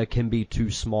idea can be too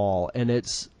small, and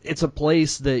it's a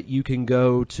place that you can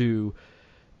go to,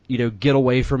 get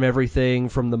away from everything,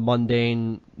 from the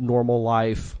mundane, normal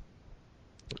life,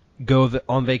 go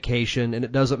on vacation, and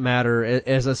it doesn't matter,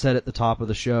 as I said at the top of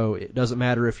the show, it doesn't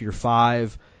matter if you're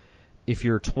 5, if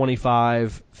you're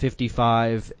 25,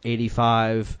 55,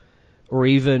 85, or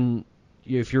even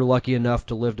if you're lucky enough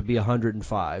to live to be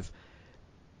 105.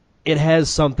 It has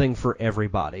something for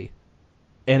everybody.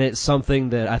 And it's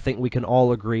something that I think we can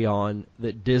all agree on,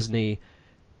 that Disney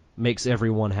makes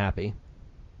everyone happy.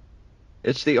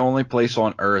 It's the only place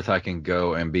on earth I can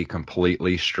go and be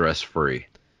completely stress-free.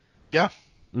 Yeah.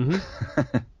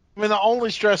 Mm-hmm. I mean, the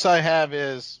only stress I have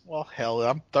is, well, hell,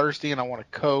 I'm thirsty and I want a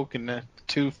Coke and a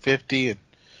 $2.50 and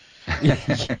Yeah.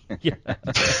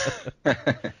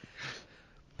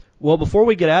 Well, before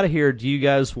we get out of here, do you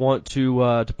guys want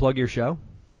to plug your show?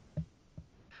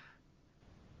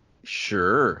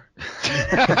 Sure.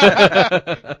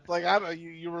 like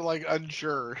you were like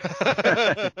unsure.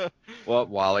 Well,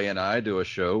 Wally and I do a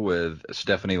show with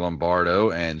Stephanie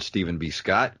Lombardo and Stephen B.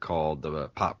 Scott called the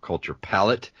Pop Culture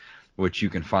Palette, which you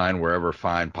can find wherever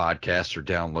fine podcasts are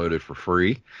downloaded for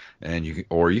free. And you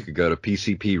could go to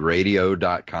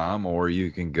pcpradio.com, or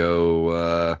you can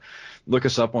go look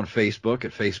us up on Facebook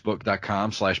at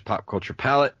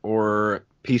facebook.com/popculturepalette, or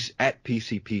at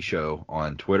PCP Show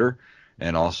on Twitter.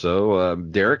 And also,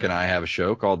 Derek and I have a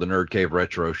show called the Nerd Cave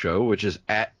Retro Show, which is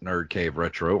at Nerd Cave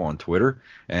Retro on Twitter.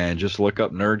 And just look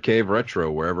up Nerd Cave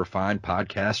Retro wherever fine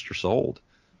podcasts are sold.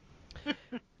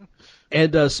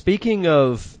 And speaking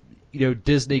of,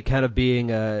 Disney kind of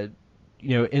being a,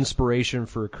 inspiration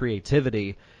for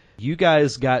creativity, you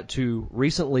guys got to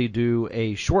recently do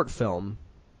a short film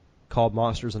called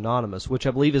Monsters Anonymous, which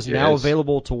I believe is now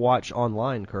available to watch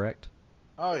online, correct?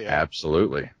 Oh, yeah.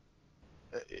 Absolutely.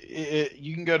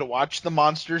 You can go to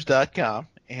watchthemonsters.com,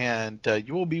 and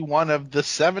you will be one of the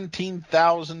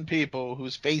 17,000 people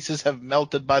whose faces have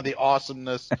melted by the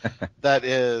awesomeness that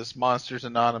is Monsters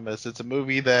Anonymous. It's a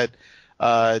movie that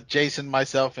Jason,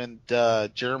 myself, and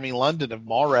Jeremy London of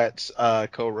Mallrats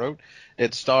co-wrote.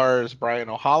 It stars Brian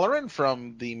O'Halloran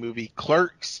from the movie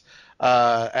Clerks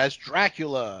as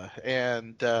Dracula,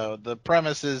 and the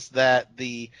premise is that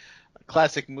the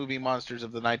classic movie monsters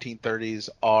of the 1930s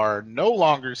are no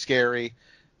longer scary,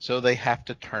 so they have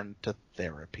to turn to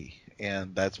therapy,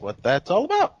 and that's what that's all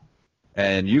about.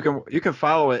 And you can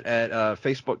follow it at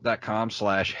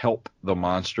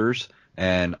facebook.com/helpthemonsters,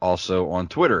 and also on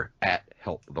Twitter at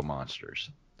helpthemonsters.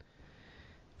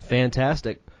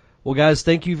 Fantastic. Well, guys,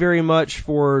 thank you very much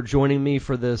for joining me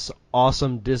for this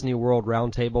awesome Disney World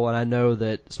Roundtable, and I know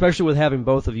that, especially with having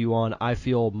both of you on, I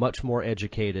feel much more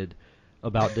educated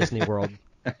about Disney World.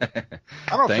 I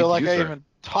don't feel like I even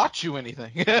taught you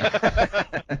anything.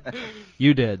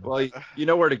 You did. Well, you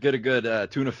know where to get a good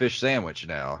tuna fish sandwich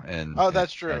now.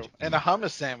 That's true. And a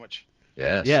hummus sandwich.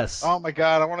 Yes. Oh my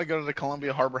God, I want to go to the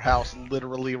Columbia Harbor House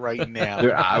literally right now.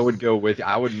 Dude, I would go with you.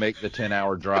 I would make the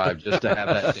 10-hour drive just to have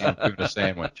that damn tuna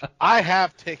sandwich. I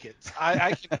have tickets.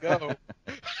 I can go.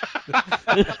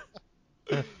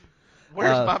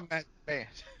 Where's my band?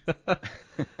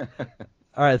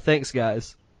 All right, thanks,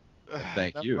 guys.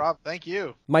 Thank you. Rob, thank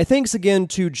you. My thanks again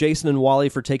to Jason and Wally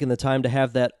for taking the time to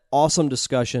have that awesome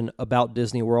discussion about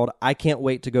Disney World. I can't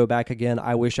wait to go back again.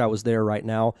 I wish I was there right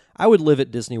now. I would live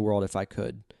at Disney World if I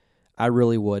could. I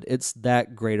really would. It's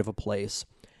that great of a place.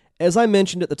 As I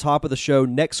mentioned at the top of the show,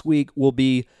 next week we'll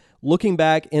be looking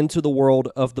back into the world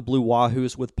of the Blue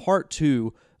Wahoos with part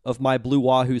 2 of my Blue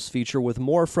Wahoos feature, with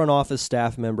more front office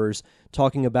staff members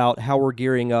talking about how we're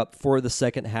gearing up for the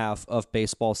second half of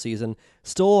baseball season.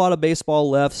 Still a lot of baseball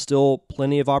left, still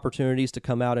plenty of opportunities to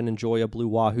come out and enjoy a Blue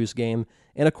Wahoos game,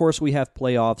 and of course we have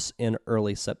playoffs in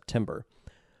early September.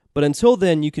 But until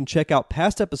then, you can check out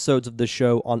past episodes of this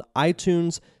show on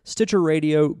iTunes, Stitcher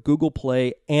Radio, Google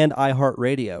Play, and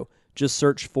iHeartRadio. Just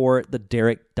search for The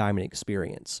Derek Diamond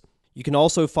Experience. You can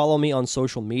also follow me on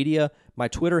social media. My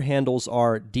Twitter handles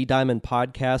are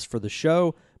DDiamondPodcast for the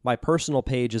show. My personal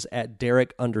page is at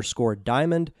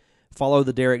Derek_Diamond. Follow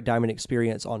the Derek Diamond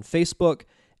Experience on Facebook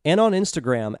and on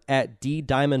Instagram at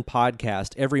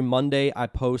DDiamondPodcast. Every Monday, I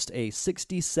post a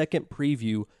 60-second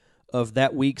preview of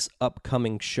that week's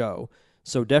upcoming show.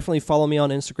 So definitely follow me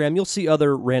on Instagram. You'll see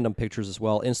other random pictures as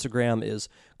well. Instagram is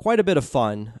quite a bit of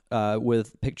fun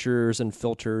with pictures and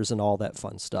filters and all that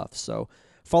fun stuff. So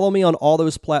follow me on all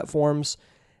those platforms.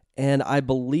 And I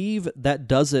believe that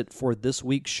does it for this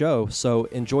week's show. So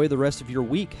enjoy the rest of your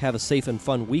week. Have a safe and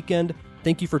fun weekend.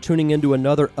 Thank you for tuning into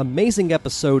another amazing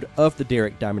episode of the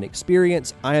Derek Diamond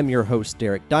Experience. I am your host,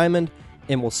 Derek Diamond,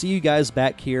 and we'll see you guys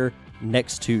back here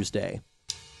next Tuesday.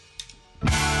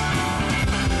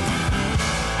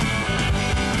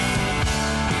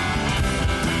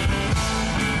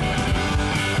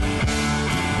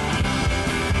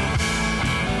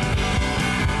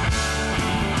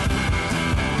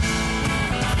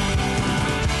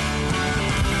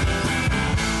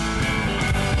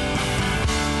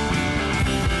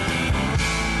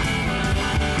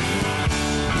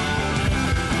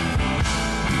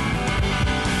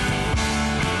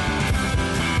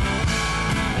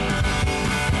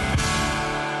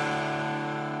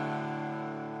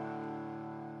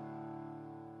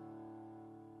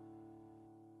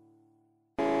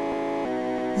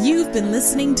 You've been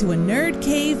listening to a Nerd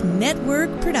Cave Network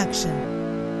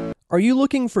production. Are you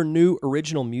looking for new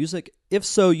original music? If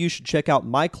so, you should check out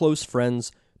my close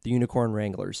friends, the Unicorn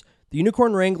Wranglers. The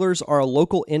Unicorn Wranglers are a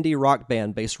local indie rock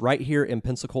band based right here in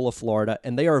Pensacola, Florida,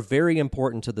 and they are very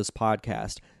important to this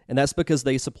podcast. And that's because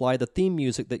they supply the theme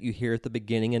music that you hear at the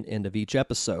beginning and end of each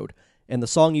episode. And the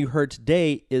song you heard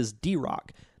today is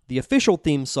D-Rock, the official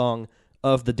theme song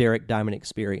of the Derek Diamond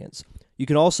Experience. You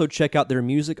can also check out their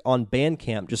music on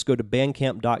Bandcamp. Just go to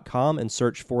bandcamp.com and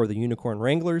search for the Unicorn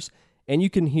Wranglers, and you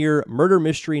can hear Murder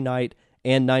Mystery Night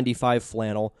and 95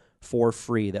 Flannel for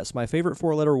free. That's my favorite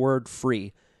four-letter word,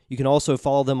 free. You can also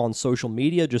follow them on social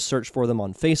media. Just search for them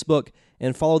on Facebook,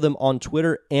 and follow them on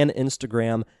Twitter and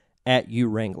Instagram at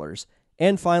UWranglers.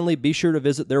 And finally, be sure to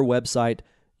visit their website,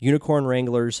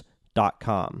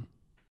 unicornwranglers.com.